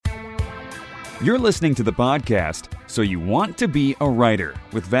You're listening to the podcast, So You Want to Be a Writer,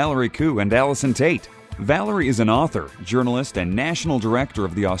 with Valerie Khoo and Allison Tate. Valerie is an author, journalist, and national director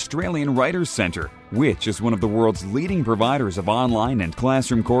of the Australian Writers' Centre, which is one of the world's leading providers of online and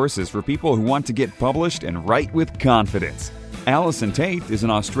classroom courses for people who want to get published and write with confidence. Allison Tate is an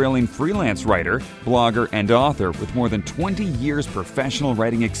Australian freelance writer, blogger, and author with more than 20 years professional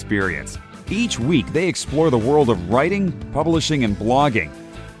writing experience. Each week, they explore the world of writing, publishing, and blogging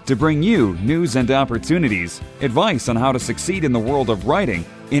to bring you news and opportunities, advice on how to succeed in the world of writing,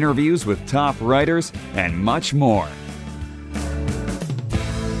 interviews with top writers, and much more.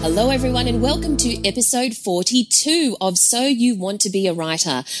 Hello everyone and welcome to episode 42 of So You Want to Be a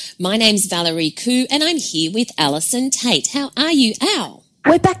Writer. My name's Valerie Khoo and I'm here with Allison Tate. How are you, Al?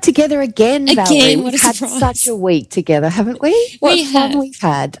 We're back together again, Valerie. What a We've had surprise. such a week together, haven't we? What fun we've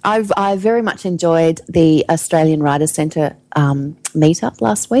had. I very much enjoyed the Australian Writers' Centre meetup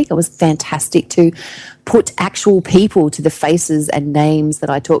last week. It was fantastic to put actual people to the faces and names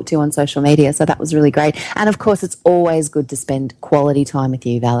that I talked to on social media, so that was really great. And, of course, it's always good to spend quality time with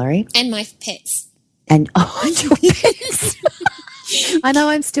you, Valerie. And my pets. And your pets. I know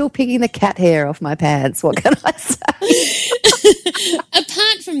I'm still picking the cat hair off my pants. What can I say?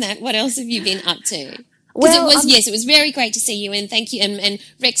 Apart from that, what else have you been up to? Well, it was very great to see you, and thank you. And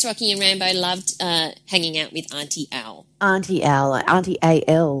Rex, Rocky, and Rambo loved hanging out with Auntie Al. Auntie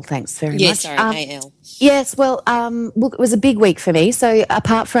AL, thanks very much. Yes, sorry, AL. Yes, well, look, it was a big week for me. So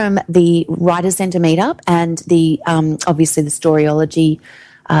apart from the Writers' Centre meetup and the obviously the Storyology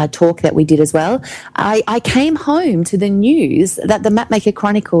talk that we did as well, I came home to the news that the Mapmaker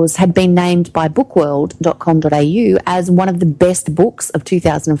Chronicles had been named by bookworld.com.au as one of the best books of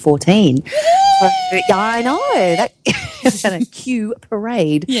 2014. So, yeah, I know. That a cue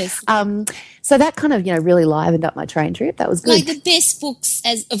parade. Yes. So that kind of, really livened up my train trip. That was good. Like the best books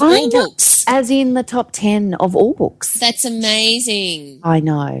of all books. As in the top 10 of all books. That's amazing. I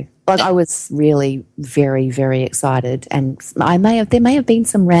know. I was really very, very excited, and there may have been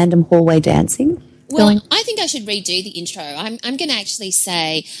some random hallway dancing. Well, I think I should redo the intro. I'm going to actually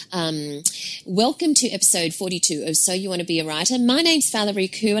say, welcome to episode 42 of So You Want to Be a Writer. My name's Valerie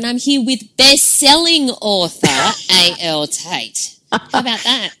Khoo, and I'm here with best-selling author A.L. Tate. How about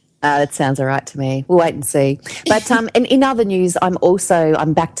that? That sounds all right to me. We'll wait and see. But in other news,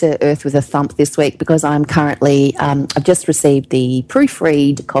 I'm back to earth with a thump this week because I'm currently I've just received the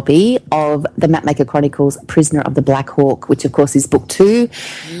proofread copy of the Mapmaker Chronicles Prisoner of the Black Hawk, which of course is book 2,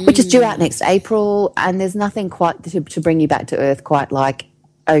 which is due out next April. And there's nothing quite to bring you back to earth quite like,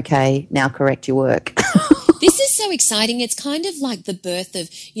 okay, now correct your work. This is so exciting. It's kind of like the birth of,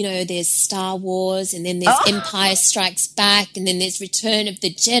 there's Star Wars, and then there's Empire Strikes Back, and then there's Return of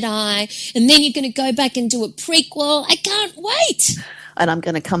the Jedi, and then you're going to go back and do a prequel. I can't wait. And I'm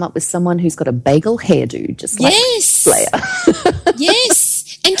going to come up with someone who's got a bagel hairdo, just like Slayer.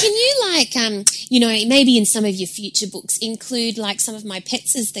 Yes. And can you maybe in some of your future books include like some of my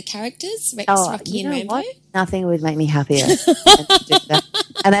pets as the characters, Rex, Rocky, and Rambo? What? Nothing would make me happier than to do that.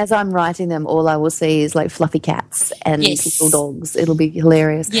 And as I'm writing them, all I will see is like fluffy cats and little dogs. It'll be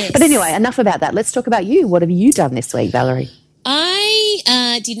hilarious. Yes. But anyway, enough about that. Let's talk about you. What have you done this week, Valerie?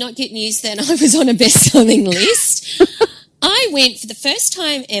 I did not get news that I was on a best-selling list. I went for the first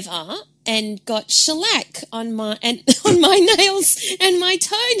time ever and got shellac on my nails and my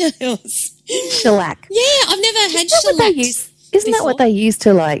toenails. Shellac. Yeah, I've never had shellac. Isn't that what they use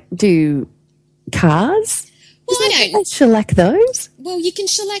to like do cars? Well, I don't. Shellac those? Well, you can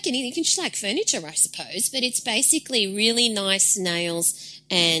shellac anything. You can shellac furniture, I suppose, but it's basically really nice nails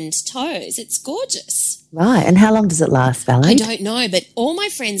and toes. It's gorgeous. Right. And how long does it last, Valerie? I don't know, but all my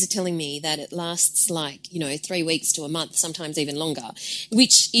friends are telling me that it lasts 3 weeks to a month, sometimes even longer,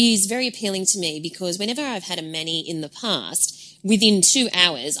 which is very appealing to me because whenever I've had a mani in the past, within 2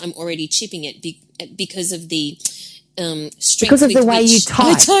 hours, I'm already chipping it because of the strength. Because of the way you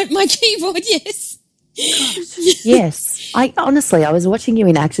type. I type my keyboard, yes. Yes. I was watching you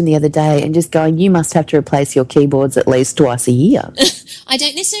in action the other day and just going, you must have to replace your keyboards at least twice a year. I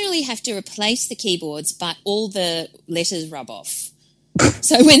don't necessarily have to replace the keyboards, but all the letters rub off.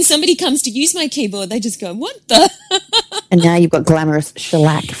 So when somebody comes to use my keyboard, they just go, what the? And now you've got glamorous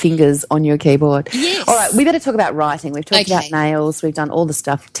shellac fingers on your keyboard. Yes. All right, we better talk about writing. We've talked about nails. We've done all the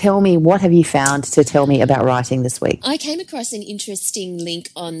stuff. Tell me, what have you found to tell me about writing this week? I came across an interesting link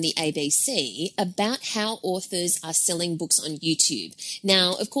on the ABC about how authors are selling books on YouTube.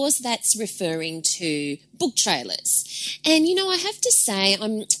 Now, of course, that's referring to book trailers. And, I have to say,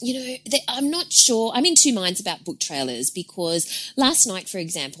 I'm not sure. I'm in two minds about book trailers because last night, for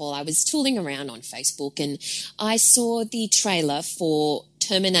example, I was tooling around on Facebook and I saw the trailer for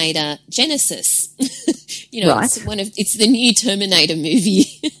Terminator Genesis. Right. It's the new Terminator movie.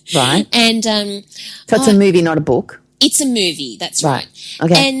 Right. And So it's a movie, not a book. it's a movie, that's right.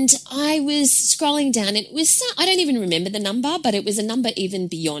 Okay. And I was scrolling down, and it was, I don't even remember the number, but it was a number even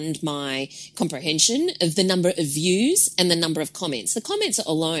beyond my comprehension of the number of views and the number of comments. The comments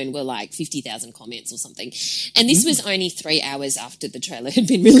alone were like 50,000 comments or something. And this was only 3 hours after the trailer had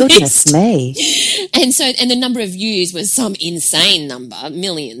been released. Goodness me. And the number of views was some insane number,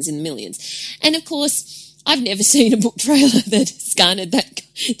 millions and millions. And of course, I've never seen a book trailer that has garnered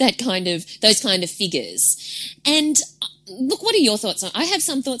those kind of figures. And look, what are your thoughts on? I have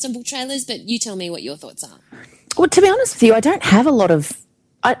some thoughts on book trailers, but you tell me what your thoughts are. Well, to be honest with you, I don't have a lot of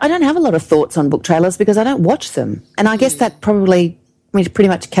thoughts on book trailers because I don't watch them, and I guess that probably, pretty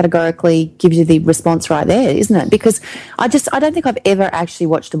much categorically gives you the response right there, isn't it? Because I don't think I've ever actually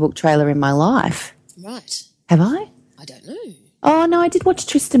watched a book trailer in my life. Right. Have I? I don't know. Oh no, I did watch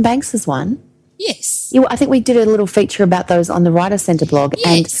Tristan Banks's one. Yes. Yeah, I think we did a little feature about those on the Writer Centre blog.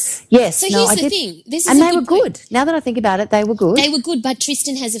 Yes. And yes, So no, here's I the did. thing. And they were good. Now that I think about it, they were good. They were good, but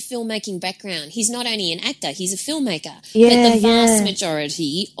Tristan has a filmmaking background. He's not only an actor, he's a filmmaker. Yeah, but the vast yeah.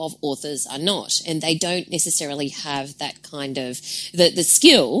 majority of authors are not, and they don't necessarily have that kind of the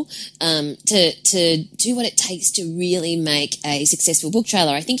skill to do what it takes to really make a successful book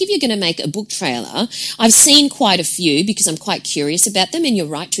trailer. I think if you're going to make a book trailer, I've seen quite a few because I'm quite curious about them, and you're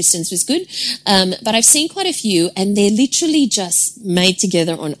right, Tristan's was good. But I've seen quite a few, and they're literally just made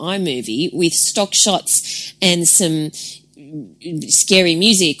together on iMovie with stock shots and some scary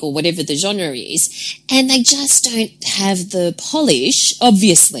music or whatever the genre is, and they just don't have the polish,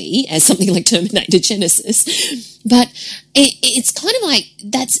 obviously, as something like Terminator Genesis. But it's kind of like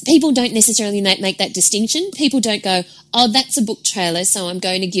people don't necessarily make that distinction. People don't go, oh, that's a book trailer, so I'm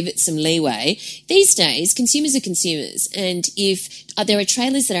going to give it some leeway. These days, consumers are consumers, and if there are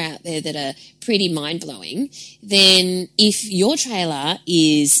trailers that are out there that are pretty mind-blowing, then if your trailer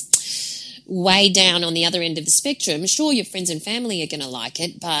is way down on the other end of the spectrum, sure, your friends and family are going to like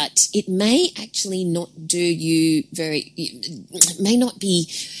it, but it may actually not do you it may not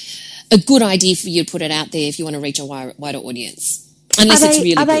be a good idea for you to put it out there if you want to reach a wider audience. Unless it's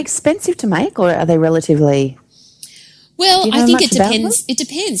really Are they expensive to make, or are they relatively... Well, Do you know I think much it about depends. them? It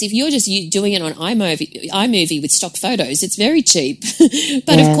depends. If you're just doing it on iMovie with stock photos, it's very cheap.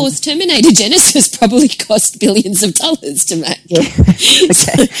 But Yeah. of course, Terminator Genesis probably cost billions of dollars to make. Yeah.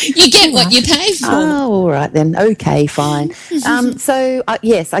 Okay. You get what you pay for. Oh, all right then. Okay, fine. So,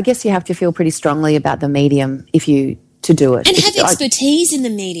 yes, I guess you have to feel pretty strongly about the medium to do it. And have expertise in the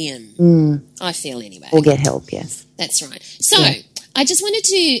medium, I feel anyway. Or get help, yes. That's right. So I just wanted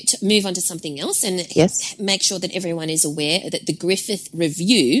to move on to something else and Yes. make sure that everyone is aware that the Griffith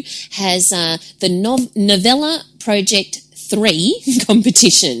Review has the Novella Project 3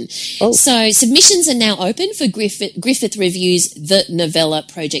 competition. Oh. So submissions are now open for Griffith Review's The Novella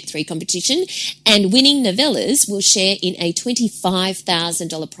Project 3 competition, and winning novellas will share in a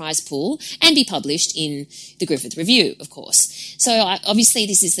 $25,000 prize pool and be published in the Griffith Review, of course. So obviously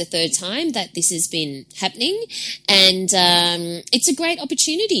this is the third time that this has been happening, and it's a great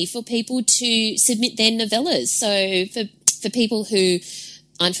opportunity for people to submit their novellas. So for people who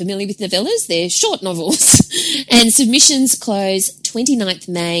aren't familiar with novellas, they're short novels. And submissions close 29th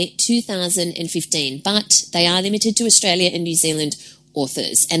May 2015, but they are limited to Australia and New Zealand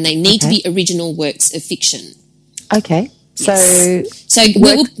authors, and they need to be original works of fiction. Okay. Yes. So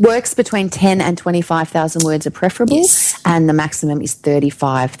Works between 10 and 25,000 words are preferable, Yes. and the maximum is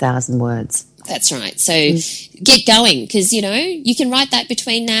 35,000 words. that's right. So get going, because, you can write that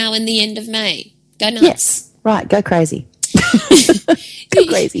between now and the end of May. Go nuts. Yes. Right. Go crazy. Go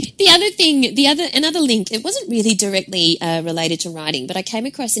crazy. Another link, it wasn't really directly related to writing, but I came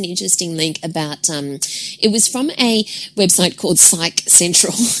across an interesting link about, it was from a website called Psych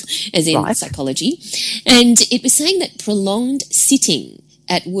Central, as in Right. psychology, and it was saying that prolonged sitting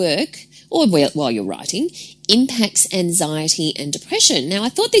at work or while you're writing impacts anxiety and depression. Now, I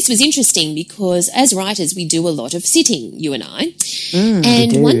thought this was interesting because as writers, we do a lot of sitting, you and I.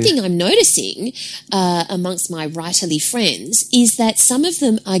 And one thing I'm noticing amongst my writerly friends is that some of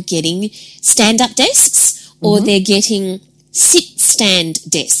them are getting stand-up desks or they're getting sit-stand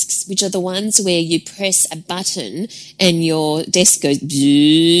desks, which are the ones where you press a button and your desk goes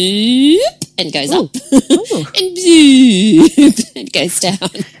zoop and goes up and zoop and goes down.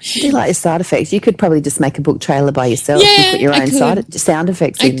 I do like your side effects. You could probably just make a book trailer by yourself Yeah, and put your I own could. sound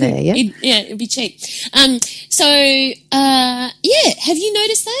effects in there, yeah? It'd be cheap. Have you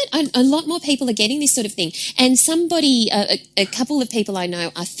noticed that? A lot more people are getting this sort of thing. And a couple of people I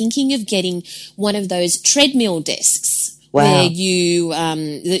know are thinking of getting one of those treadmill desks Wow. where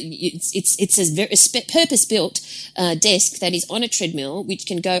it's a very purpose-built desk that is on a treadmill, which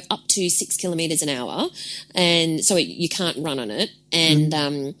can go up to 6 kilometres an hour, and so you can't run on it. And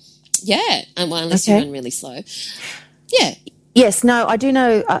unless you run really slow. Yeah. Yes, no, I do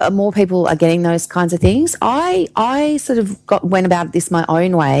know more people are getting those kinds of things. I sort of went about this my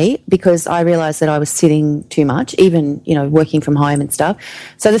own way because I realised that I was sitting too much, even, working from home and stuff.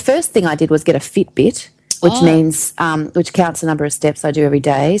 So the first thing I did was get a Fitbit, which means which counts the number of steps I do every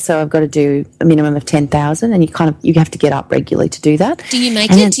day. So I've got to do a minimum of 10,000, and you have to get up regularly to do that. Do you make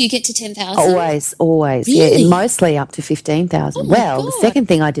it? Do you get to 10,000? Always. Really? Yeah, and mostly up to 15,000. The second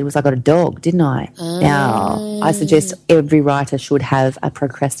thing I did was I got a dog, didn't I? Now, I suggest every writer should have a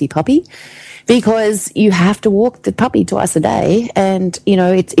Procrasti puppy, because you have to walk the puppy twice a day, and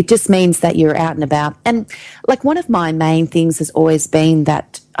it just means that you're out and about. And like, one of my main things has always been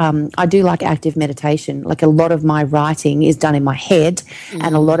that I do like active meditation. Like, a lot of my writing is done in my head,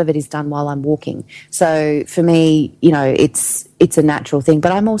 and a lot of it is done while I'm walking. So for me, it's a natural thing.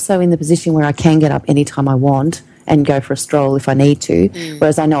 But I'm also in the position where I can get up anytime I want and go for a stroll if I need to,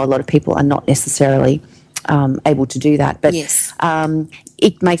 whereas I know a lot of people are not necessarily able to do that. But yes.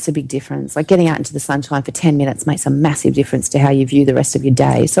 It makes a big difference. Like, getting out into the sunshine for 10 minutes makes a massive difference to how you view the rest of your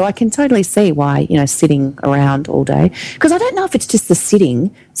day. So I can totally see why, sitting around all day, because I don't know if it's just the sitting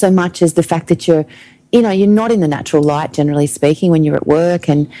so much as the fact that you're not in the natural light, generally speaking, when you're at work,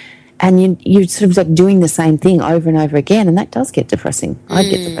 and you're sort of like doing the same thing over and over again, and that does get depressing. I'd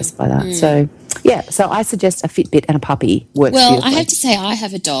get depressed by that. So, so I suggest a Fitbit and a puppy works beautifully. Well, I have to say I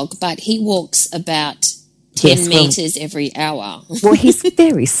have a dog, but he walks about 10 metres every hour. Well, he's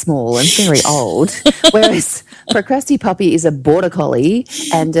very small and very old, whereas Procrasti puppy is a border collie,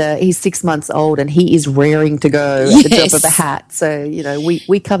 and he's 6 months old, and he is raring to go at the drop of a hat. So,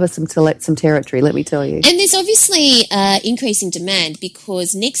 we cover some territory, let me tell you. And there's obviously increasing demand,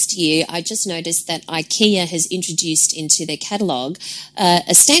 because next year I just noticed that IKEA has introduced into their catalogue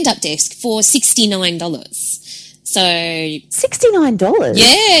a stand-up desk for $69. So $69?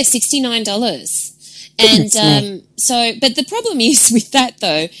 Yeah, $69. And but the problem is with that,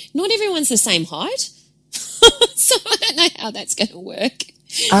 though, not everyone's the same height. So I don't know how that's going to work.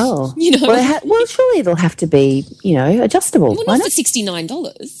 Oh. Well, surely it'll have to be, adjustable. Well, not for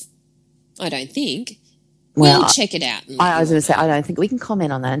 $69, I don't think. We'll check it out. I was going to say, I don't think we can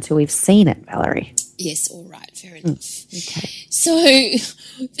comment on that until we've seen it, Valerie. Yes, all right, fair enough. Okay. So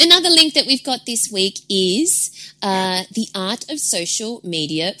another link that we've got this week is The Art of Social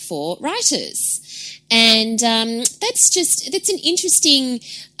Media for Writers. And that's an interesting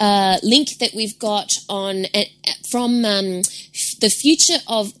link that we've got on from the Future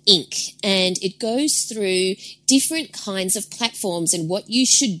of Ink, and it goes through different kinds of platforms and what you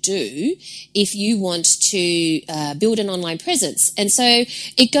should do if you want to build an online presence. And so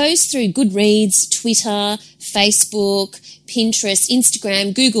it goes through Goodreads, Twitter, Facebook, Pinterest,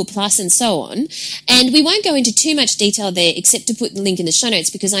 Instagram, Google Plus, and so on. And we won't go into too much detail there, except to put the link in the show notes,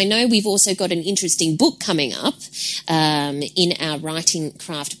 because I know we've also got an interesting book coming up in our Writing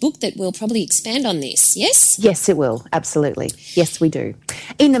Craft book that will probably expand on this. Yes? Yes, it will. Absolutely. Yes, we do.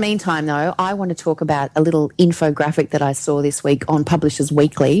 In the meantime, though, I want to talk about a little infographic that I saw this week on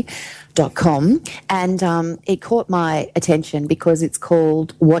publishersweekly.com, and it caught my attention because it's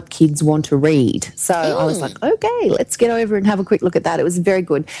called What Kids Want to Read. So I was like, okay, let's get over and have a quick look at that. It was very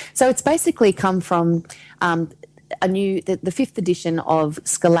good. So it's basically come from the fifth edition of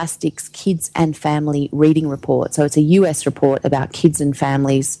Scholastic's Kids and Family Reading Report. So it's a US report about kids and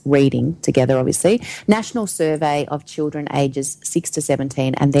families reading together, obviously. National survey of children ages 6 to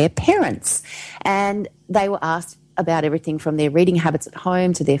 17 and their parents. And they were asked about everything from their reading habits at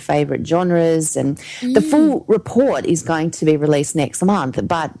home to their favourite genres. And the full report is going to be released next month.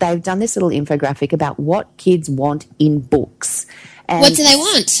 But they've done this little infographic about what kids want in books. And, what do they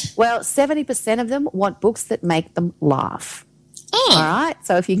want? Well, 70% of them want books that make them laugh. Oh. All right.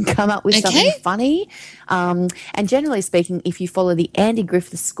 So if you can come up with something funny. And generally speaking, if you follow the Andy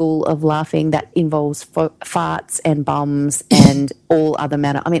Griffith School of Laughing, that involves farts and bums and all other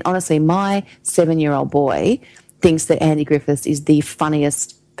manner. I mean, honestly, my 7-year-old boy thinks that Andy Griffith is the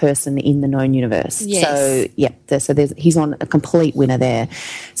funniest person in the known universe. Yes. So, he's on a complete winner there.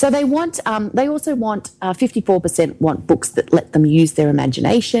 So they want, they also want 54% want books that let them use their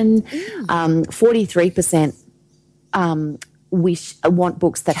imagination. 43% want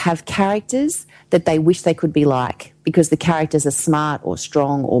books that have characters that they wish they could be like, because the characters are smart or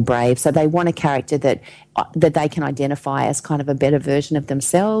strong or brave. So they want a character that they can identify as kind of a better version of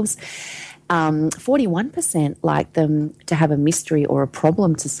themselves. 41% like them to have a mystery or a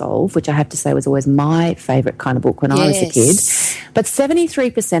problem to solve, which I have to say was always my favourite kind of book when I was a kid. But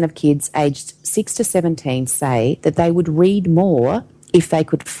 73% of kids aged 6 to 17 say that they would read more if they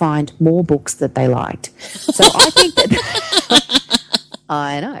could find more books that they liked. So I think that...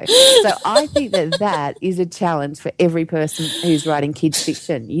 I know. So I think that is a challenge for every person who's writing kids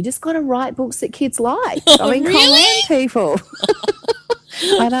fiction. You just got to write books that kids like. I mean, really? Come on, people.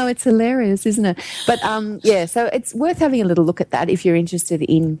 I know, it's hilarious, isn't it? But, so it's worth having a little look at that if you're interested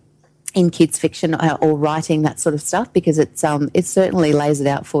in kids fiction or writing that sort of stuff, because it certainly lays it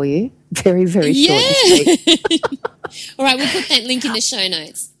out for you very, very short and sweet. All right, we'll put that link in the show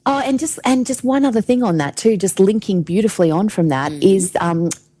notes. Oh, and just one other thing on that too, just linking beautifully on from that is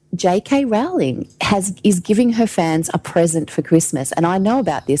J.K. Rowling is giving her fans a present for Christmas. And I know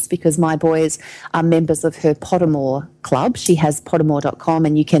about this because my boys are members of her Pottermore club. She has pottermore.com,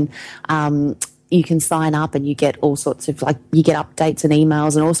 and you can sign up and you get all sorts of, you get updates and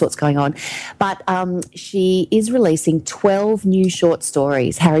emails and all sorts going on. But she is releasing 12 new short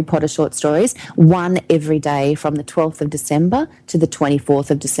stories, Harry Potter short stories, one every day from the 12th of December to the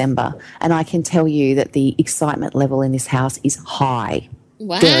 24th of December. And I can tell you that the excitement level in this house is high.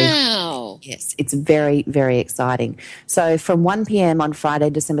 Wow. Yes, it's very, very exciting. So from 1 p.m. on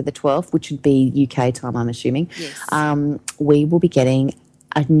Friday, December the 12th, which would be UK time, I'm assuming, we will be getting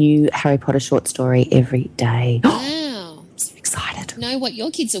a new Harry Potter short story every day. Wow. I'm so excited. Know what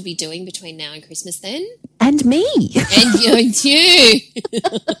your kids will be doing between now and Christmas then? And me. And you.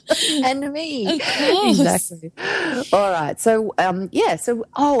 And me. Of course. Exactly. All right. So, so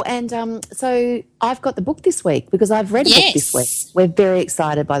I've got the book this week because I've read a book this week. We're very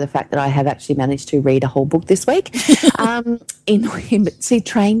excited by the fact that I have actually managed to read a whole book this week.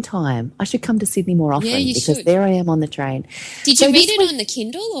 Train time. I should come to Sydney more often because there I am on the train. Did you read it on the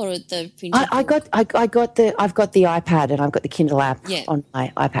Kindle or the printed? I've got the iPad and I've got the Kindle app on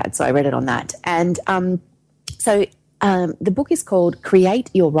my iPad, so I read it on that. And the book is called Create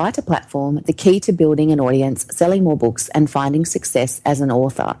Your Writer Platform, The Key to Building an Audience, Selling More Books and Finding Success as an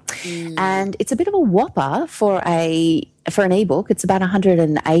Author. And it's a bit of a whopper for an ebook. It's about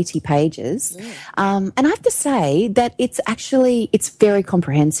 180 pages. And I have to say that it's very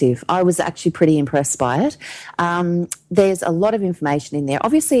comprehensive. I was actually pretty impressed by it. There's a lot of information in there.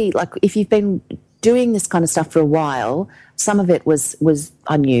 Obviously, like if you've been doing this kind of stuff for a while, some of it was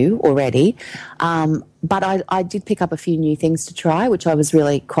I knew already, but I did pick up a few new things to try, which I was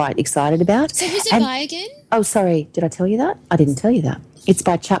really quite excited about. So who's it by again? Oh, sorry, did I tell you that? I didn't tell you that. It's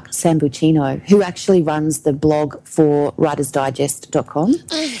by Chuck Sambucino, who actually runs the blog for writersdigest.com.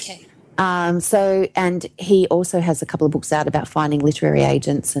 Oh, okay. And he also has a couple of books out about finding literary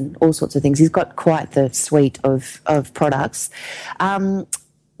agents and all sorts of things. He's got quite the suite of products.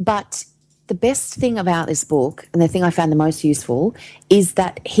 But the best thing about this book, and the thing I found the most useful, is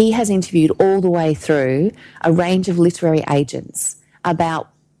that he has interviewed all the way through a range of literary agents about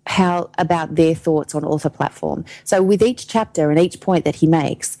their thoughts on author platform. So with each chapter and each point that he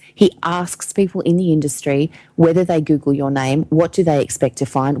makes, he asks people in the industry whether they Google your name, what do they expect to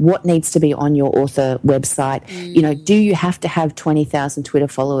find, what needs to be on your author website, do you have to have 20,000 Twitter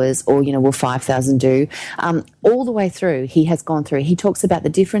followers or, will 5,000 do? All the way through, he has gone through. He talks about the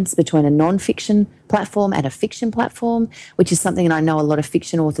difference between a non-fiction platform and a fiction platform, which is something that I know a lot of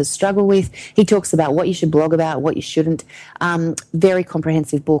fiction authors struggle with. He talks about what you should blog about, what you shouldn't. Very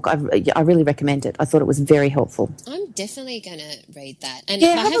comprehensive book. I really recommend it. I thought it was very helpful. I'm definitely going to read that. And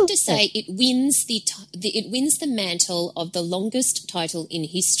I have to say, it wins the mantle of the longest title in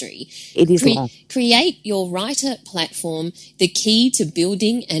history. It is long. Create Your Writer Platform, The Key to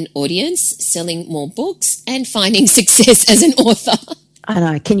Building an Audience, Selling More Books and Finding Success as an Author. I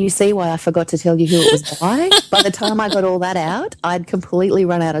know. Can you see why I forgot to tell you who it was by? By the time I got all that out, I'd completely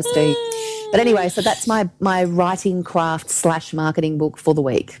run out of steam. But anyway, so that's my writing craft / marketing book for the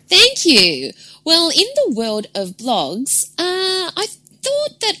week. Thank you. Well, in the world of blogs, I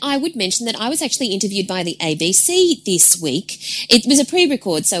thought that I would mention that I was actually interviewed by the ABC this week. It was a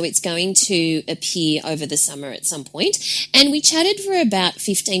pre-record, so it's going to appear over the summer at some point. And we chatted for about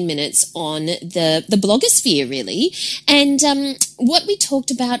 15 minutes on the blogosphere, really. And what we talked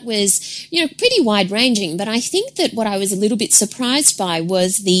about was, pretty wide-ranging. But I think that what I was a little bit surprised by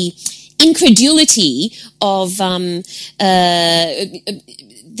was the incredulity of the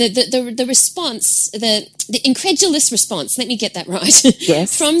response, the incredulous response, let me get that right,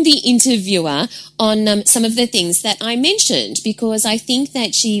 yes, from the interviewer on some of the things that I mentioned, because I think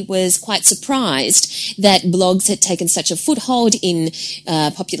that she was quite surprised that blogs had taken such a foothold in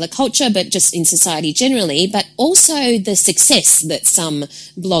popular culture, but just in society generally, but also the success that some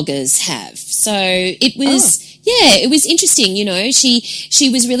bloggers have. So it was... Yeah, it was interesting. You know, she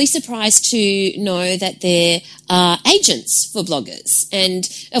was really surprised to know that there are agents for bloggers, and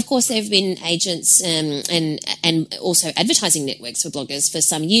of course there have been agents and also advertising networks for bloggers for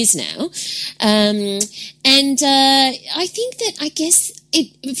some years now. I think that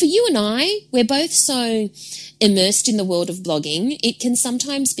for you and I, we're both so immersed in the world of blogging. It can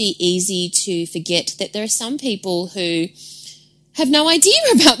sometimes be easy to forget that there are some people who have no idea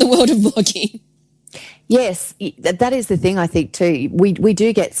about the world of blogging. Yes, that is the thing, I think, too. We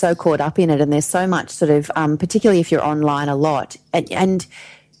do get so caught up in it, and there's so much sort of, particularly if you're online a lot, and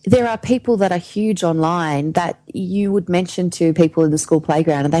there are people that are huge online that you would mention to people in the school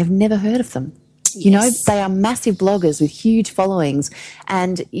playground and they've never heard of them. Yes. You know, they are massive bloggers with huge followings,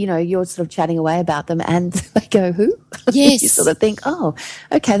 and, you know, you're sort of chatting away about them and they go, who? Yes. You sort of think, oh,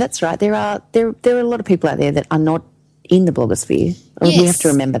 okay, that's right. There are a lot of people out there that are not in the blogosphere. Yes. We have to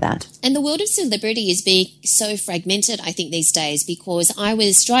remember that. And the world of celebrity is being so fragmented, I think, these days, because I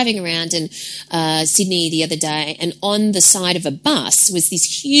was driving around in Sydney the other day, and on the side of a bus was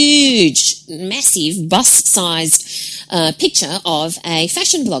this huge, massive bus-sized picture of a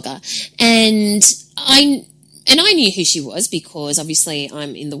fashion blogger. And I knew who she was because obviously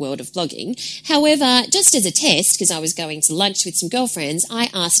I'm in the world of blogging. However, just as a test, because I was going to lunch with some girlfriends, I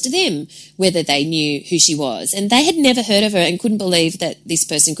asked them whether they knew who she was. And they had never heard of her and couldn't believe that this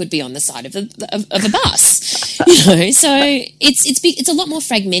person could be on the side of a bus. You know, so it's a lot more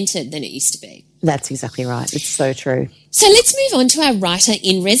fragmented than it used to be. That's exactly right. It's so true. So let's move on to our writer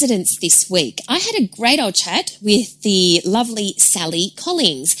in residence this week. I had a great old chat with the lovely Sally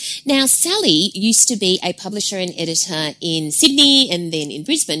Collings. Now, Sally used to be a publisher and editor in Sydney and then in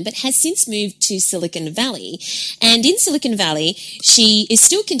Brisbane, but has since moved to Silicon Valley. And in Silicon Valley, she is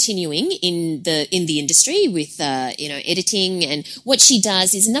still continuing in the industry with editing. And what she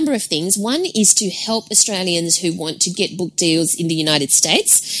does is a number of things. One is to help Australians who want to get book deals in the United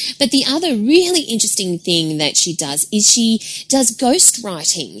States. But the other really interesting thing that she does is she does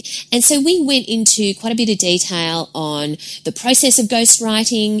ghostwriting. And so we went into quite a bit of detail on the process of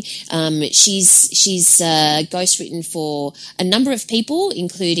ghostwriting. She's ghostwritten for a number of people,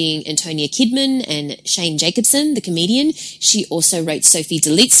 including Antonia Kidman and Shane Jacobson, the comedian. She also wrote Sophie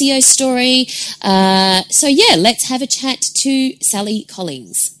Delizio's story. So let's have a chat to Sally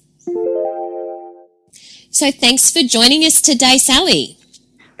Collings. So thanks for joining us today, Sally.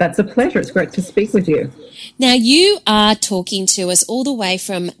 That's a pleasure. It's great to speak with you. Now, you are talking to us all the way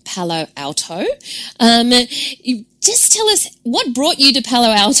from Palo Alto. Just tell us what brought you to Palo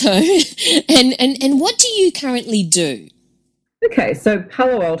Alto and what do you currently do? Okay, so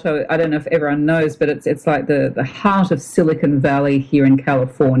Palo Alto, I don't know if everyone knows, but it's like the heart of Silicon Valley here in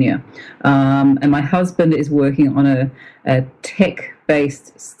California. And my husband is working on a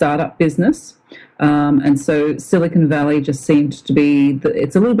tech-based startup business. And so Silicon Valley just seemed to be,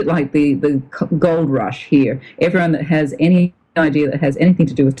 it's a little bit like the gold rush here. Everyone that has any idea that has anything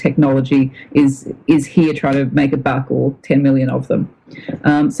to do with technology is here trying to make a buck, or 10 million of them.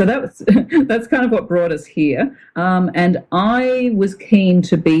 So that's kind of what brought us here. And I was keen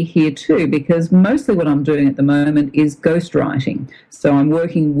to be here too, because mostly what I'm doing at the moment is ghostwriting. So I'm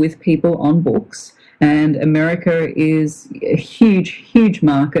working with people on books, and America is a huge, huge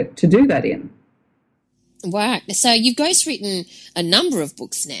market to do that in. Right. So you've ghostwritten a number of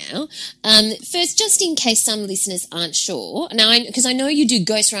books now. First, just in case some listeners aren't sure, now because I know you do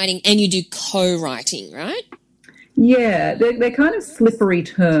ghostwriting and you do co-writing, right? Yeah, they're kind of slippery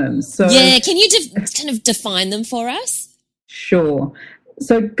terms. So yeah, can you kind of define them for us? Sure.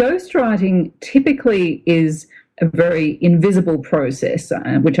 So ghostwriting typically is a very invisible process,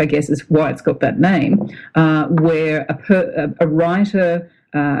 which I guess is why it's got that name, where a writer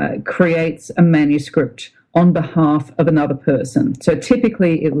creates a manuscript on behalf of another person. So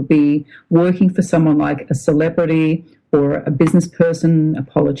typically it would be working for someone like a celebrity or a business person, a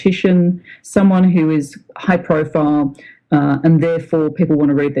politician, someone who is high profile, and therefore people want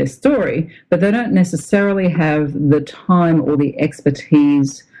to read their story, but they don't necessarily have the time or the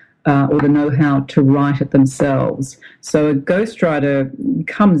expertise or the know-how to write it themselves. So a ghostwriter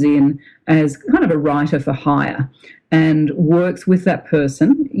comes in as kind of a writer for hire. and works with that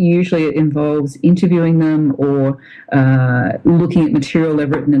person. Usually it involves interviewing them or looking at material they've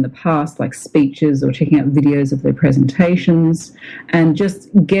written in the past, like speeches, or checking out videos of their presentations, and just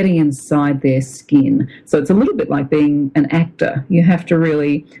getting inside their skin. So it's a little bit like being an actor. You have to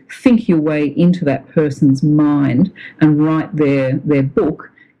really think your way into that person's mind and write their book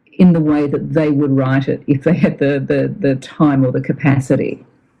in the way that they would write it if they had the time or the capacity.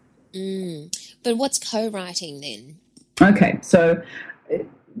 But what's co-writing then? Okay, so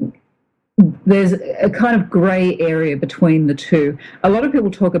there's a kind of grey area between the two. A lot of people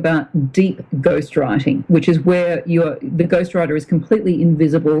talk about deep ghostwriting, which is where the ghostwriter is completely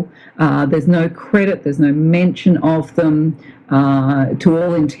invisible. There's no credit, there's no mention of them. To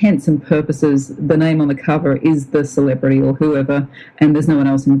all intents and purposes, the name on the cover is the celebrity or whoever, and there's no one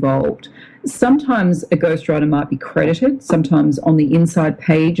else involved. Sometimes a ghostwriter might be credited, sometimes on the inside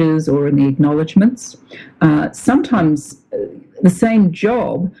pages or in the acknowledgements. Sometimes the same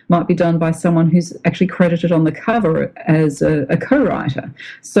job might be done by someone who's actually credited on the cover as a co-writer.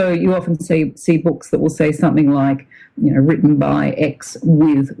 So you often see books that will say something like, written by X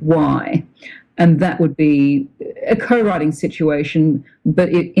with Y. And that would be a co-writing situation, but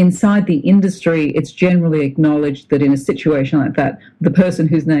inside the industry, it's generally acknowledged that in a situation like that, the person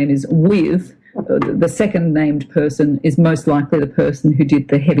whose name is with, the second named person, is most likely the person who did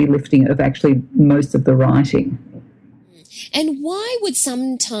the heavy lifting of actually most of the writing. And why would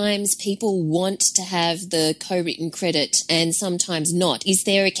sometimes people want to have the co-written credit and sometimes not? Is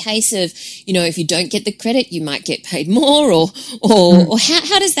there a case of, if you don't get the credit, you might get paid more, or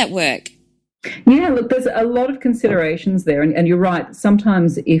how does that work? Yeah, look, there's a lot of considerations there, and you're right.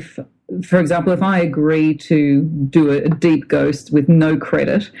 Sometimes if, for example, if I agree to do a deep ghost with no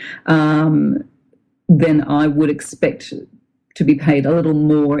credit, then I would expect to be paid a little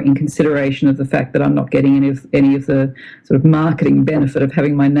more in consideration of the fact that I'm not getting any of the sort of marketing benefit of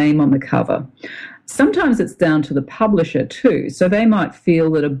having my name on the cover. Sometimes it's down to the publisher too. So they might feel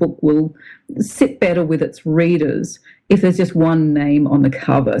that a book will sit better with its readers if there's just one name on the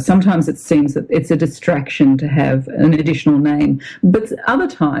cover. Sometimes it seems that it's a distraction to have an additional name. But other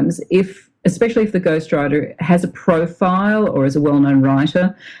times, especially if the ghostwriter has a profile or is a well-known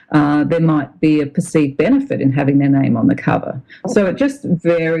writer, there might be a perceived benefit in having their name on the cover. So it just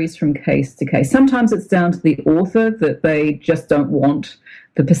varies from case to case. Sometimes it's down to the author that they just don't want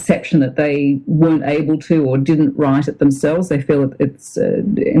the perception that they weren't able to or didn't write it themselves. They feel it's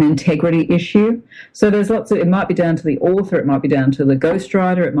an integrity issue. So there's it might be down to the author, it might be down to the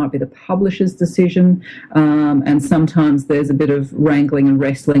ghostwriter, it might be the publisher's decision, and sometimes there's a bit of wrangling and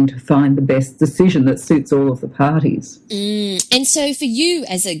wrestling to find the best decision that suits all of the parties. And so for you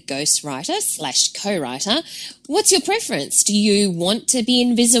as a ghostwriter / co-writer, what's your preference? Do you want to be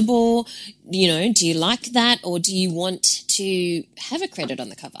invisible? Do you like that, or do you want to have a credit on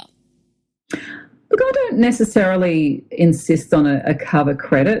the cover? Look, I don't necessarily insist on a cover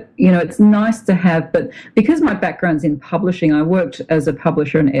credit. It's nice to have, but because my background's in publishing, I worked as a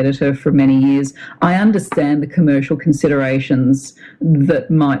publisher and editor for many years. I understand the commercial considerations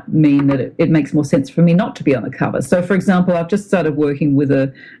that might mean that it makes more sense for me not to be on the cover. So, for example, I've just started working with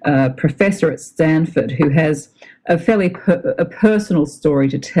a professor at Stanford who has a fairly a personal story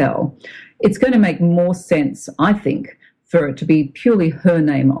to tell. It's going to make more sense, I think, for it to be purely her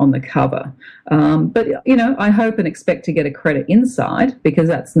name on the cover. But, I hope and expect to get a credit inside because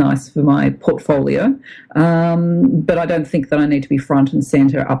that's nice for my portfolio. But I don't think that I need to be front and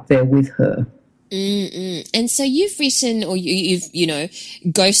centre up there with her. And so you've written, or you've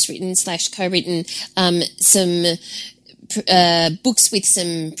ghostwritten / co-written some books with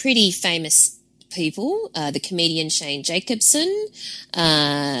some pretty famous people, the comedian Shane Jacobson,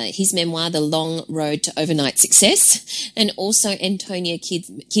 his memoir, The Long Road to Overnight Success, and also Antonia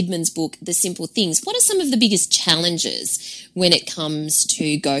Kidman's book, The Simple Things. What are some of the biggest challenges when it comes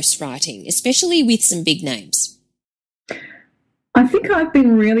to ghostwriting, especially with some big names? I think I've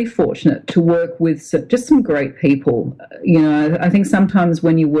been really fortunate to work with just some great people. I think sometimes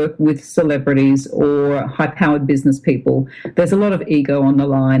when you work with celebrities or high-powered business people, there's a lot of ego on the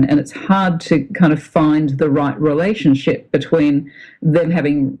line, and it's hard to kind of find the right relationship between them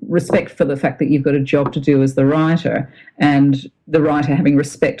having respect for the fact that you've got a job to do as the writer and the writer having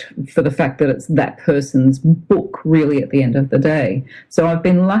respect for the fact that it's that person's book really at the end of the day. So I've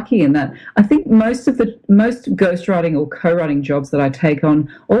been lucky in that. I think most ghostwriting or co-writing jobs jobs that I take on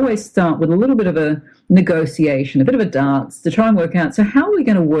always start with a little bit of a negotiation, a bit of a dance to try and work out, so how are we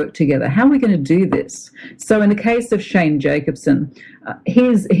going to work together? How are we going to do this? So in the case of Shane Jacobson,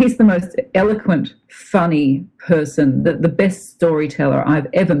 he's the most eloquent, funny person, the best storyteller I've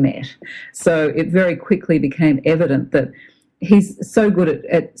ever met. So it very quickly became evident that he's so good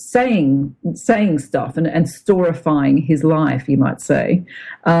at saying stuff and storifying his life, you might say.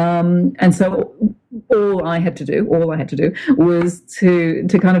 And so all I had to do was to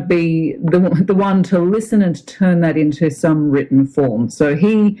kind of be the one to listen and to turn that into some written form. So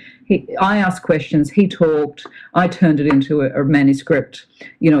I asked questions, he talked, I turned it into a manuscript.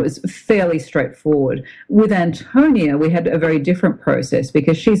 You know, it was fairly straightforward. With Antonia, we had a very different process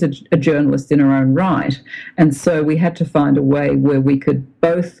because she's a journalist in her own right. And so we had to find a way where we could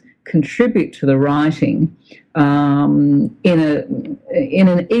both contribute to the writing in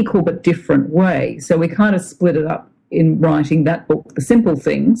an equal but different way. So we kind of split it up in writing that book, The Simple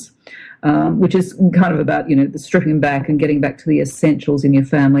Things, which is kind of about, you know, the stripping back and getting back to the essentials in your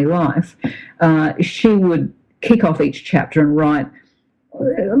family life. She would kick off each chapter and write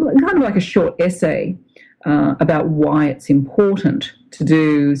kind of like a short essay about why it's important to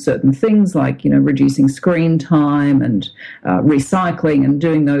do certain things like, you know, reducing screen time and recycling and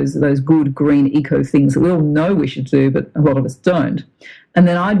doing those good green eco things that we all know we should do, but a lot of us don't. And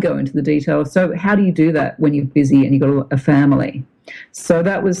then I'd go into the details. So how do you do that when you're busy and you've got a family? So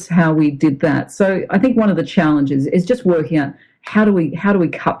that was how we did that. So I think one of the challenges is just working out how do we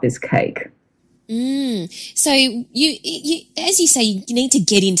cut this cake? So you, as you say, you need to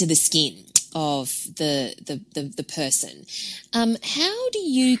get into the skin of the person. How do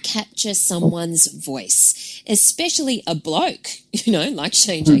you capture someone's voice, especially a bloke, you know, like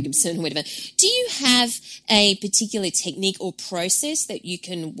Shane Jacobson or whatever? Do you have a particular technique or process that you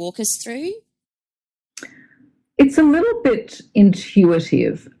can walk us through? It's a little bit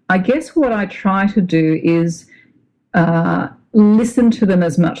intuitive. I guess what I try to do is listen to them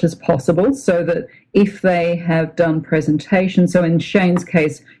as much as possible, so that if they have done presentations, so in Shane's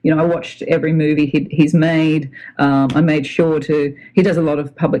case, you know, I watched every movie he's made. I made sure he does a lot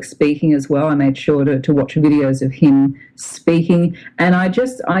of public speaking as well. I made sure to watch videos of him speaking, and I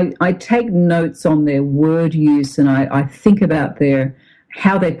take notes on their word use, and I think about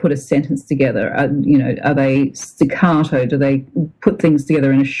how they put a sentence together. You know, are they staccato? Do they put things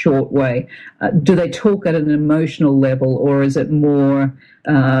together in a short way? Do they talk at an emotional level, or is it more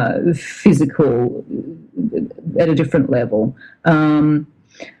physical at a different level? And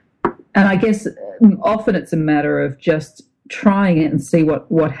I guess often it's a matter of just trying it and see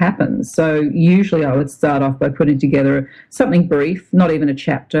what happens. So usually I would start off by putting together something brief, not even a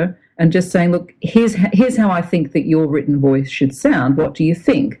chapter, and just saying, look, here's how I think that your written voice should sound. What do you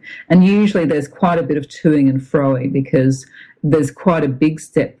think? And usually there's quite a bit of toing and froing, because there's quite a big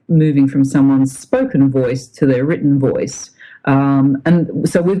step moving from someone's spoken voice to their written voice. And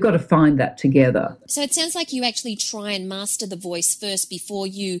so we've got to find that together. So it sounds like you actually try and master the voice first before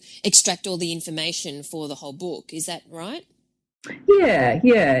you extract all the information for the whole book. Is that right? Yeah,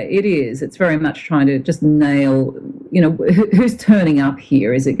 it is. It's very much trying to just nail, you know, who's turning up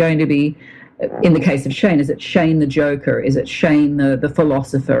here. Is it going to be, in the case of Shane, is it Shane the Joker? Is it Shane the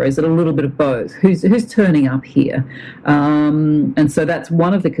philosopher? Is it a little bit of both? Who's turning up here? And so that's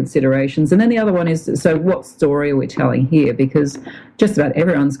one of the considerations. And then the other one is, so what story are we telling here? Because just about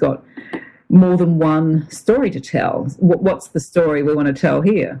everyone's got more than one story to tell. What's the story we want to tell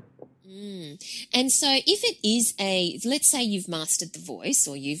here? And so if it is let's say you've mastered the voice,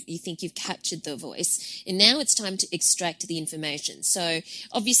 or you think you've captured the voice, and now it's time to extract the information. So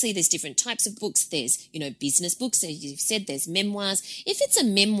obviously there's different types of books. There's, you know, business books, as you've said, there's memoirs. If it's a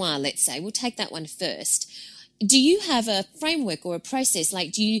memoir, let's say, we'll take that one first. Do you have a framework or a process?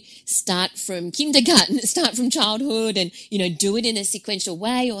 Like, do you start from kindergarten, start from childhood and, you know, do it in a sequential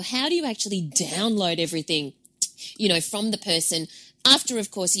way? Or how do you actually download everything, you know, from the person after, of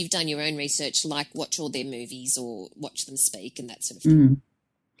course, you've done your own research, like watch all their movies or watch them speak and that sort of thing?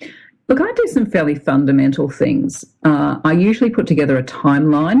 Look, I do some fairly fundamental things. I usually put together a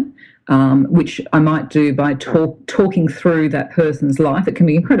timeline, which I might do by talking through that person's life. It can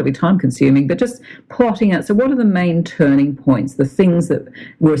be incredibly time-consuming, but just plotting out, so what are the main turning points, the things that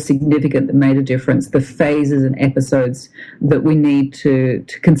were significant, that made a difference, the phases and episodes that we need to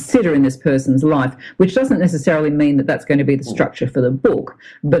consider in this person's life, which doesn't necessarily mean that that's going to be the structure for the book,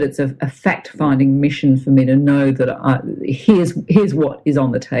 but it's a fact-finding mission for me to know that here's what is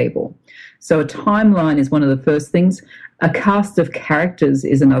on the table. So a timeline is one of the first things. A cast of characters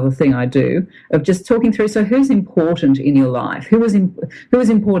is another thing I do, of just talking through, so who's important in your life? Who was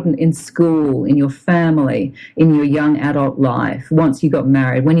important in school, in your family, in your young adult life, once you got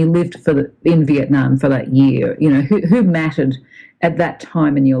married, when you lived in Vietnam for that year? You know, who mattered at that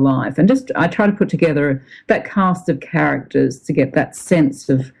time in your life? And just I try to put together that cast of characters to get that sense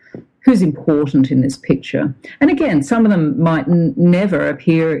of who's important in this picture. And again, some of them might never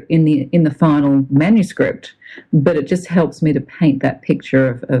appear in the final manuscript, but it just helps me to paint that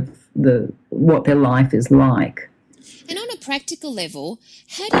picture of what their life is like. And on a practical level,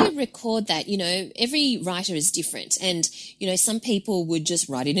 how do you record that? You know, every writer is different. And, you know, some people would just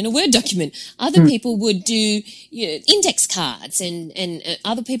write it in a Word document. Other people would do, you know, index cards, and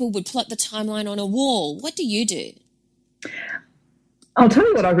other people would plot the timeline on a wall. What do you do? I'll tell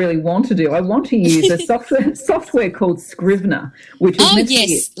you what I really want to do. I want to use a software called Scrivener, which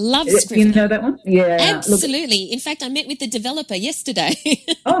is love Scrivener. You know that one? Yeah, absolutely. In fact, I met with the developer yesterday.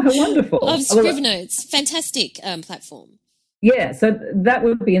 Oh, how wonderful! Of Scrivener, it's a fantastic platform. Yeah, so that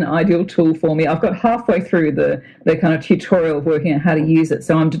would be an ideal tool for me. I've got halfway through the kind of tutorial of working out how to use it,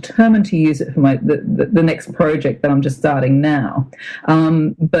 so I'm determined to use it for the next project that I'm just starting now.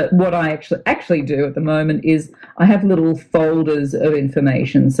 But what I actually do at the moment is I have little folders of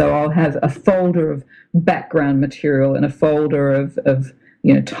information. So I'll have a folder of background material and a folder of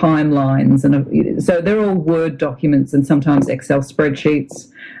you know, timelines, and so they're all Word documents and sometimes Excel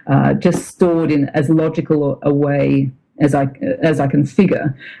spreadsheets, just stored in as logical a way as I can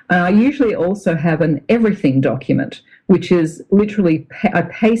figure. I usually also have an everything document, which is literally I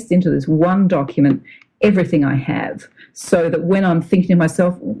paste into this one document everything I have, so that when I'm thinking to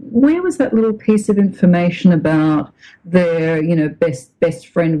myself, where was that little piece of information about their, you know, best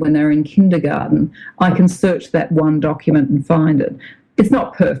friend when they're in kindergarten, I can search that one document and find it. It's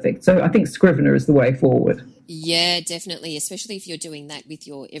not perfect, so I think Scrivener is the way forward. Yeah, definitely, especially if you're doing that with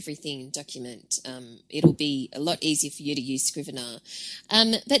your everything document. It'll be a lot easier for you to use Scrivener.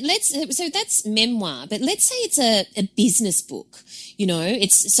 But so that's memoir, but let's say it's a business book. You know,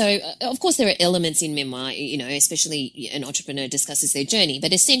 of course there are elements in memoir, you know, especially an entrepreneur discusses their journey,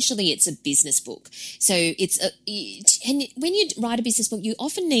 but essentially it's a business book. So and when you write a business book, you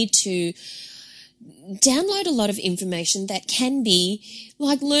often need to download a lot of information that can be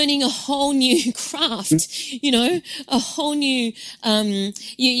like learning a whole new craft, you know, a whole new,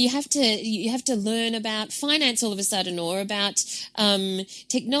 you have to learn about finance all of a sudden, or about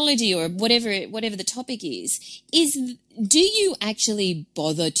technology, or whatever the topic is. Do you actually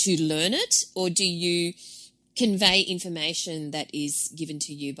bother to learn it, or do you convey information that is given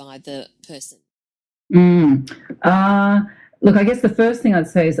to you by the person? Look, I guess the first thing I'd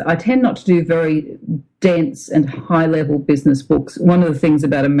say is I tend not to do very dense and high-level business books. One of the things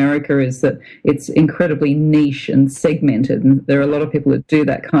about America is that it's incredibly niche and segmented, and there are a lot of people that do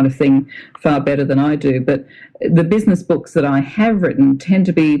that kind of thing far better than I do. But the business books that I have written tend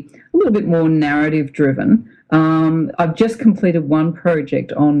to be a little bit more narrative-driven. I've just completed one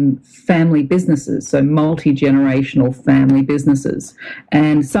project on family businesses, so multi-generational family businesses.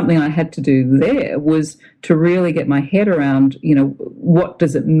 And something I had to do there was to really get my head around, you know, what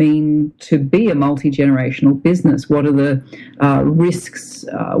does it mean to be a multi-generational business? What are the risks?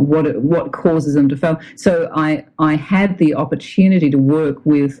 What causes them to fail? So I had the opportunity to work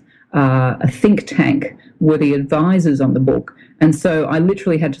with a think tank were the advisors on the book. And so I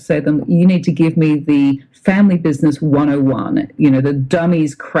literally had to say to them, you need to give me the Family Business 101, you know, the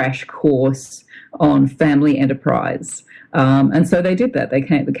dummies crash course on family enterprise. And so they did that. They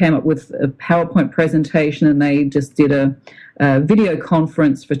came up with a PowerPoint presentation, and they just did a video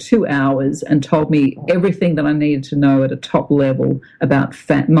conference for 2 hours and told me everything that I needed to know at a top level about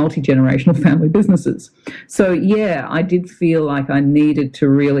multi-generational family businesses. So, yeah, I did feel like I needed to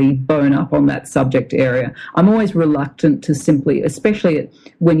really bone up on that subject area. I'm always reluctant to simply, especially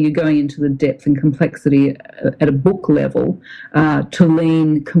when you're going into the depth and complexity at a book level, to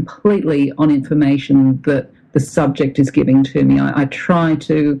lean completely on information that the subject is giving to me. I try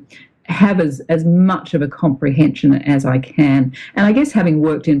to have as much of a comprehension as I can. And I guess having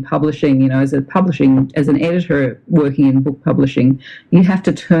worked in publishing, you know, as an editor working in book publishing, you have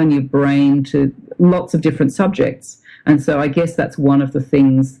to turn your brain to lots of different subjects. And so I guess that's one of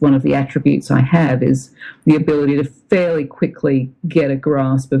the attributes I have is the ability to fairly quickly get a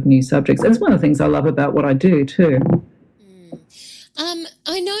grasp of new subjects. And it's one of the things I love about what I do too.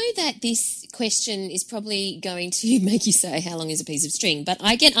 I know that this question is probably going to make you say, how long is a piece of string? But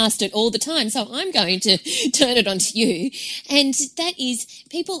I get asked it all the time, so I'm going to turn it onto you. And that is,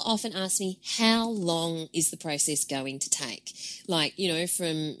 people often ask me, how long is the process going to take? Like, you know,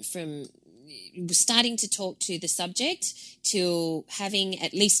 from starting to talk to the subject till having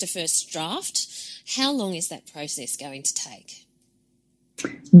at least a first draft, how long is that process going to take?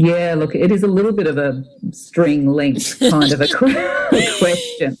 Yeah, look, it is a little bit of a string length kind of a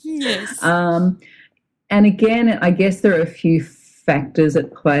question. Yes. And again, I guess there are a few factors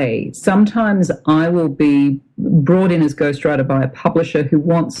at play. Sometimes I will be brought in as ghostwriter by a publisher who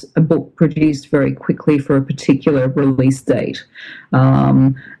wants a book produced very quickly for a particular release date.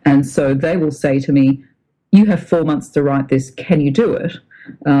 And so they will say to me, you have 4 months to write this, can you do it?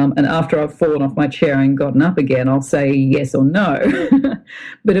 And after I've fallen off my chair and gotten up again, I'll say yes or no.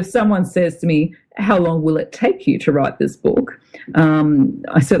 But if someone says to me, how long will it take you to write this book?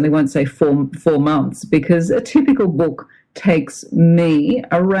 I certainly won't say 4 months, because a typical book takes me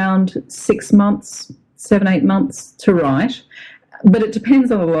around 6 months, 7-8 months to write. But it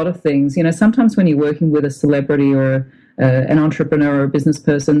depends on a lot of things. You know, sometimes when you're working with a celebrity or an entrepreneur or a business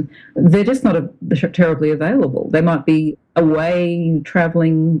person, they're just not terribly available. They might be away,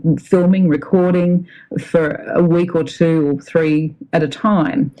 traveling, filming, recording for a week or 2 or 3 at a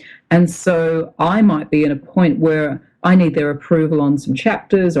time. And so I might be in a point where I need their approval on some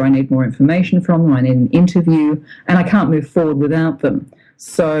chapters, or I need more information from them, I need an interview, and I can't move forward without them.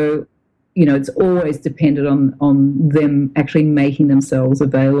 So, you know, it's always dependent on them actually making themselves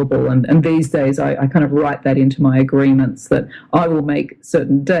available. And these days I kind of write that into my agreements that I will make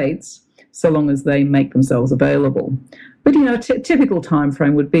certain dates so long as they make themselves available. But, you know, typical time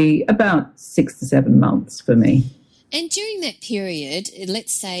frame would be about 6 to 7 months for me. And during that period,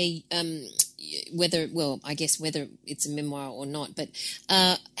 let's say whether it's a memoir or not, but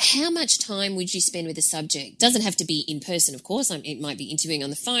how much time would you spend with the subject? Doesn't have to be in person, of course. It might be interviewing on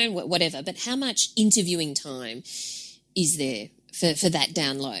the phone, whatever. But how much interviewing time is there for that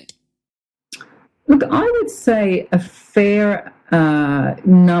download? Look, I would say a fair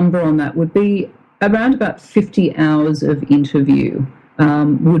number on that would be around about 50 hours of interview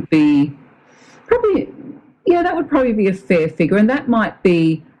would be probably, yeah, that would probably be a fair figure. And that might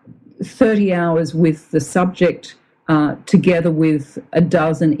be 30 hours with the subject together with a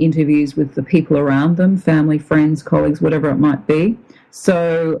dozen interviews with the people around them, family, friends, colleagues, whatever it might be.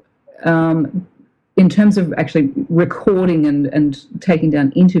 So in terms of actually recording and taking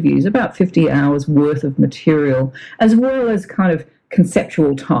down interviews, about 50 hours worth of material, as well as kind of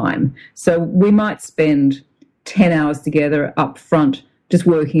conceptual time. So we might spend 10 hours together up front just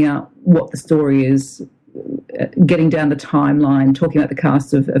working out what the story is, getting down the timeline, talking about the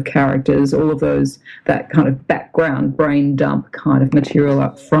cast of characters, all of those, that kind of background, brain dump kind of material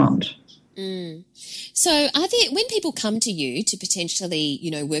up front. Mm. So when people come to you to potentially, you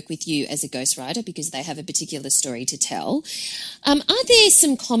know, work with you as a ghostwriter because they have a particular story to tell, are there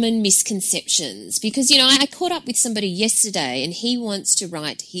some common misconceptions? Because, you know, I caught up with somebody yesterday and he wants to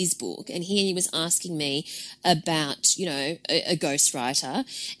write his book, and he was asking me about, you know, a ghostwriter.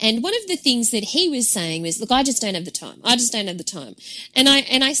 And one of the things that he was saying was, look, I just don't have the time. I just don't have the time. And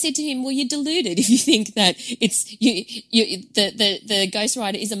I said to him, well, you're deluded if you think that it's the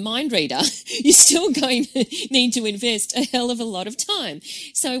ghostwriter is a mind reader. You're still going to need to invest a hell of a lot of time.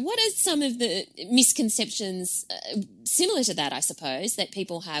 So what are some of the misconceptions similar to that, I suppose, that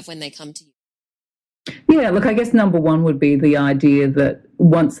people have when they come to you? Yeah, look, I guess number one would be the idea that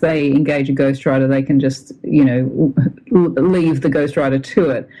once they engage a ghostwriter, they can just, you know, leave the ghostwriter to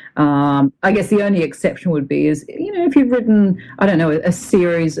it. I guess the only exception would be is, you know, if you've written, I don't know, a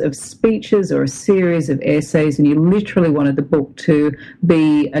series of speeches or a series of essays and you literally wanted the book to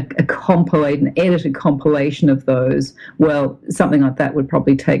be an edited compilation of those, well, something like that would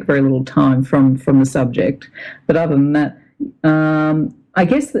probably take very little time from the subject. But other than that, I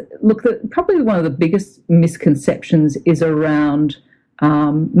guess, probably one of the biggest misconceptions is around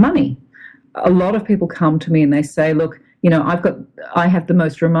money. A lot of people come to me and they say, look, you know, I have the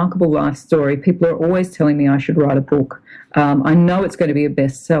most remarkable life story. People are always telling me I should write a book. I know it's going to be a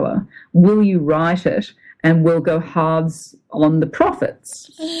bestseller. Will you write it? And we'll go halves on the profits.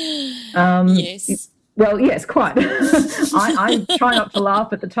 Yes. Well, yes, quite. I try not to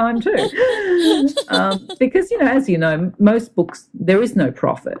laugh at the time too. Because, you know, as you know, most books, there is no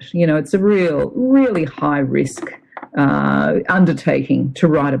profit. You know, it's a really high risk undertaking to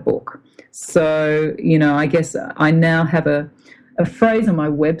write a book. So, you know, I guess I now have a a phrase on my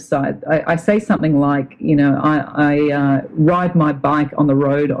website. I say something like, I ride my bike on the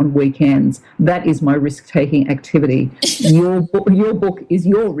road on weekends. That is my risk-taking activity. Your book is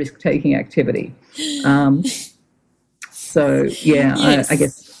your risk-taking activity. So yeah, yes. I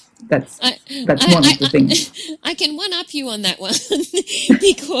guess that's one of the things. I can one-up you on that one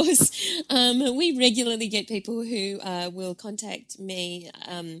because we regularly get people who will contact me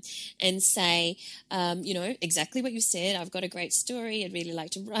and say, exactly what you said. I've got a great story. I'd really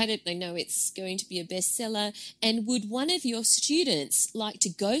like to write it. I know it's going to be a bestseller. And would one of your students like to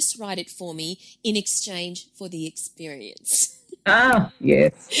ghostwrite it for me in exchange for the experience? Ah,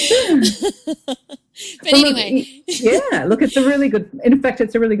 yes. But anyway. Look, it's a really good, in fact,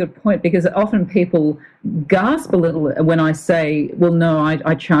 it's a really good point, because often people gasp a little when I say, well, no,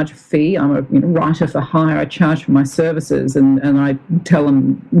 I charge a fee. I'm a writer for hire. I charge for my services, and I tell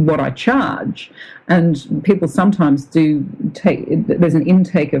them what I charge. And people sometimes do there's an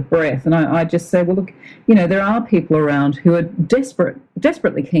intake of breath. And I just say, well, look, there are people around who are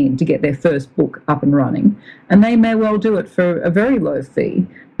desperately keen to get their first book up and running, and they may well do it for a very low fee,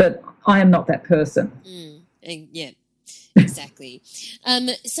 but I am not that person. Yeah, exactly.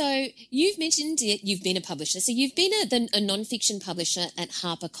 So you've mentioned it, you've been a publisher. So you've been a non-fiction publisher at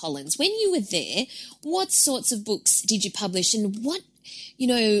HarperCollins. When you were there, what sorts of books did you publish, and what,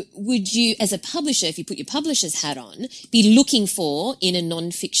 would you, as a publisher, if you put your publisher's hat on, be looking for in a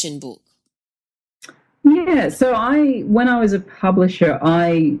non-fiction book? Yeah, so when I was a publisher,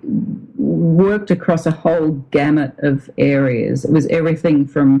 I worked across a whole gamut of areas. It was everything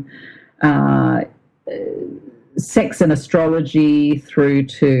from sex and astrology through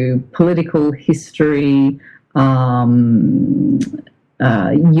to political history, yoga,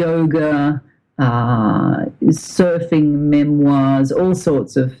 surfing memoirs, all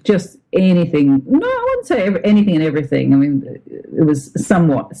sorts of just anything. No, I wouldn't say anything and everything. I mean, it was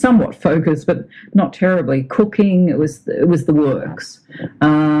somewhat focused, but not terribly. Cooking, it was the works.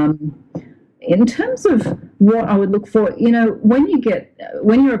 In terms of what I would look for, when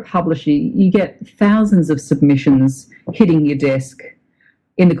you're a publisher, you get thousands of submissions hitting your desk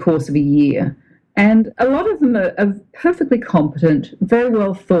in the course of a year. And a lot of them are perfectly competent, very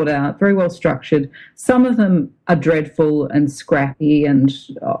well thought out, very well structured. Some of them are dreadful and scrappy and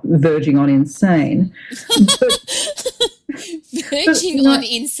verging on insane. Verging on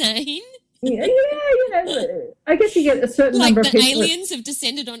insane? Yeah, I guess you get a certain number of people. Like the aliens have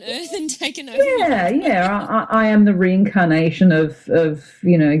descended on Earth and taken over. Yeah. I am the reincarnation of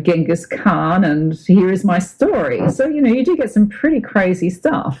Genghis Khan, and here is my story. So, you do get some pretty crazy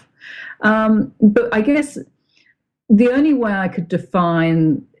stuff. But I guess the only way I could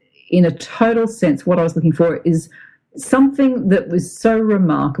define in a total sense what I was looking for is something that was so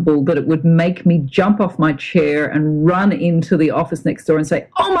remarkable that it would make me jump off my chair and run into the office next door and say,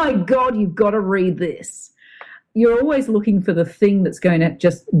 oh my God, you've got to read this. You're always looking for the thing that's going to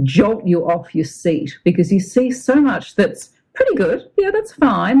just jolt you off your seat, because you see so much that's pretty good. Yeah, that's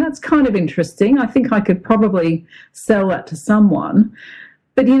fine. That's kind of interesting. I think I could probably sell that to someone.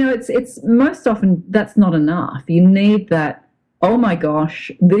 But, it's most often that's not enough. You need that, oh my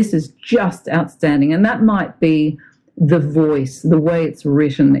gosh, this is just outstanding. And that might be the voice, the way it's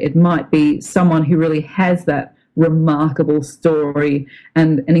written. It might be someone who really has that remarkable story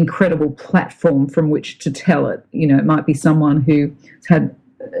and an incredible platform from which to tell it. It might be someone who's had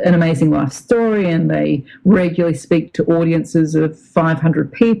an amazing life story and they regularly speak to audiences of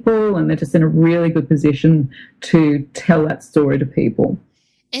 500 people, and they're just in a really good position to tell that story to people.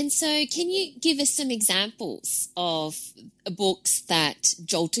 And so can you give us some examples of books that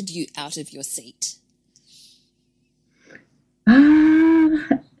jolted you out of your seat?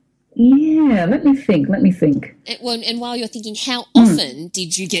 Yeah, let me think. And while you're thinking, how often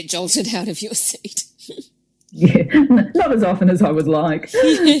did you get jolted out of your seat? Yeah, not as often as I would like.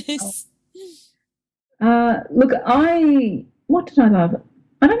 Yes. Look, what did I love?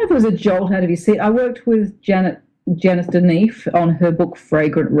 I don't know if it was a jolt out of your seat. I worked with Janice Deneuve on her book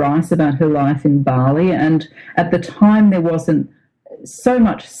Fragrant Rice, about her life in Bali, and at the time there wasn't so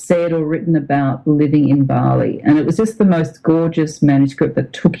much said or written about living in Bali, and it was just the most gorgeous manuscript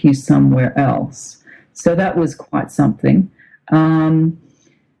that took you somewhere else. So that was quite something. I'm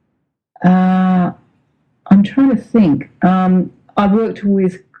trying to think. I worked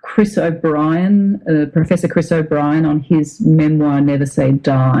with Chris O'Brien, Professor Chris O'Brien, on his memoir Never Say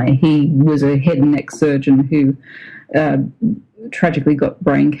Die. He was a head and neck surgeon who tragically got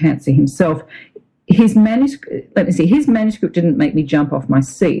brain cancer himself. His manuscript didn't make me jump off my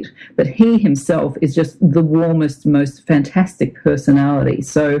seat, but he himself is just the warmest, most fantastic personality.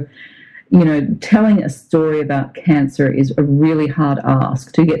 So telling a story about cancer is a really hard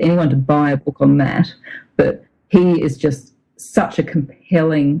ask to get anyone to buy a book on that. But he is just such a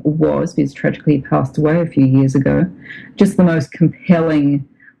compelling, because tragically he passed away a few years ago, just the most compelling,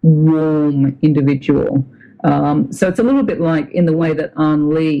 warm individual. So it's a little bit like in the way that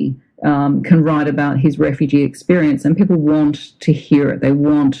An Lee can write about his refugee experience, and people want to hear it. They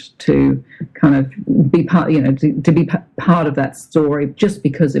want to kind of be part, to be part of that story just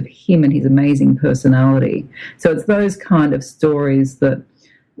because of him and his amazing personality. So it's those kind of stories that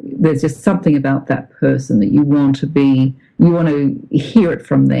there's just something about that person that you want to hear it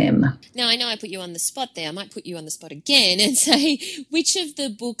from them. Now, I know I put you on the spot there. I might put you on the spot again and say, which of the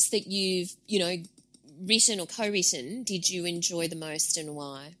books that you've, written or co-written did you enjoy the most and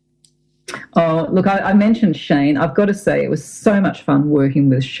why? Oh, look, I mentioned Shane. I've got to say it was so much fun working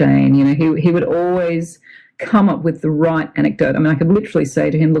with Shane. He would always come up with the right anecdote. I mean, I could literally say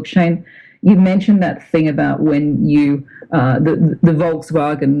to him, look, Shane, you mentioned that thing about when you the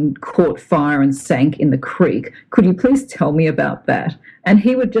Volkswagen caught fire and sank in the creek. Could you please tell me about that? And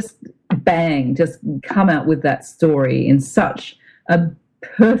he would just come out with that story in such a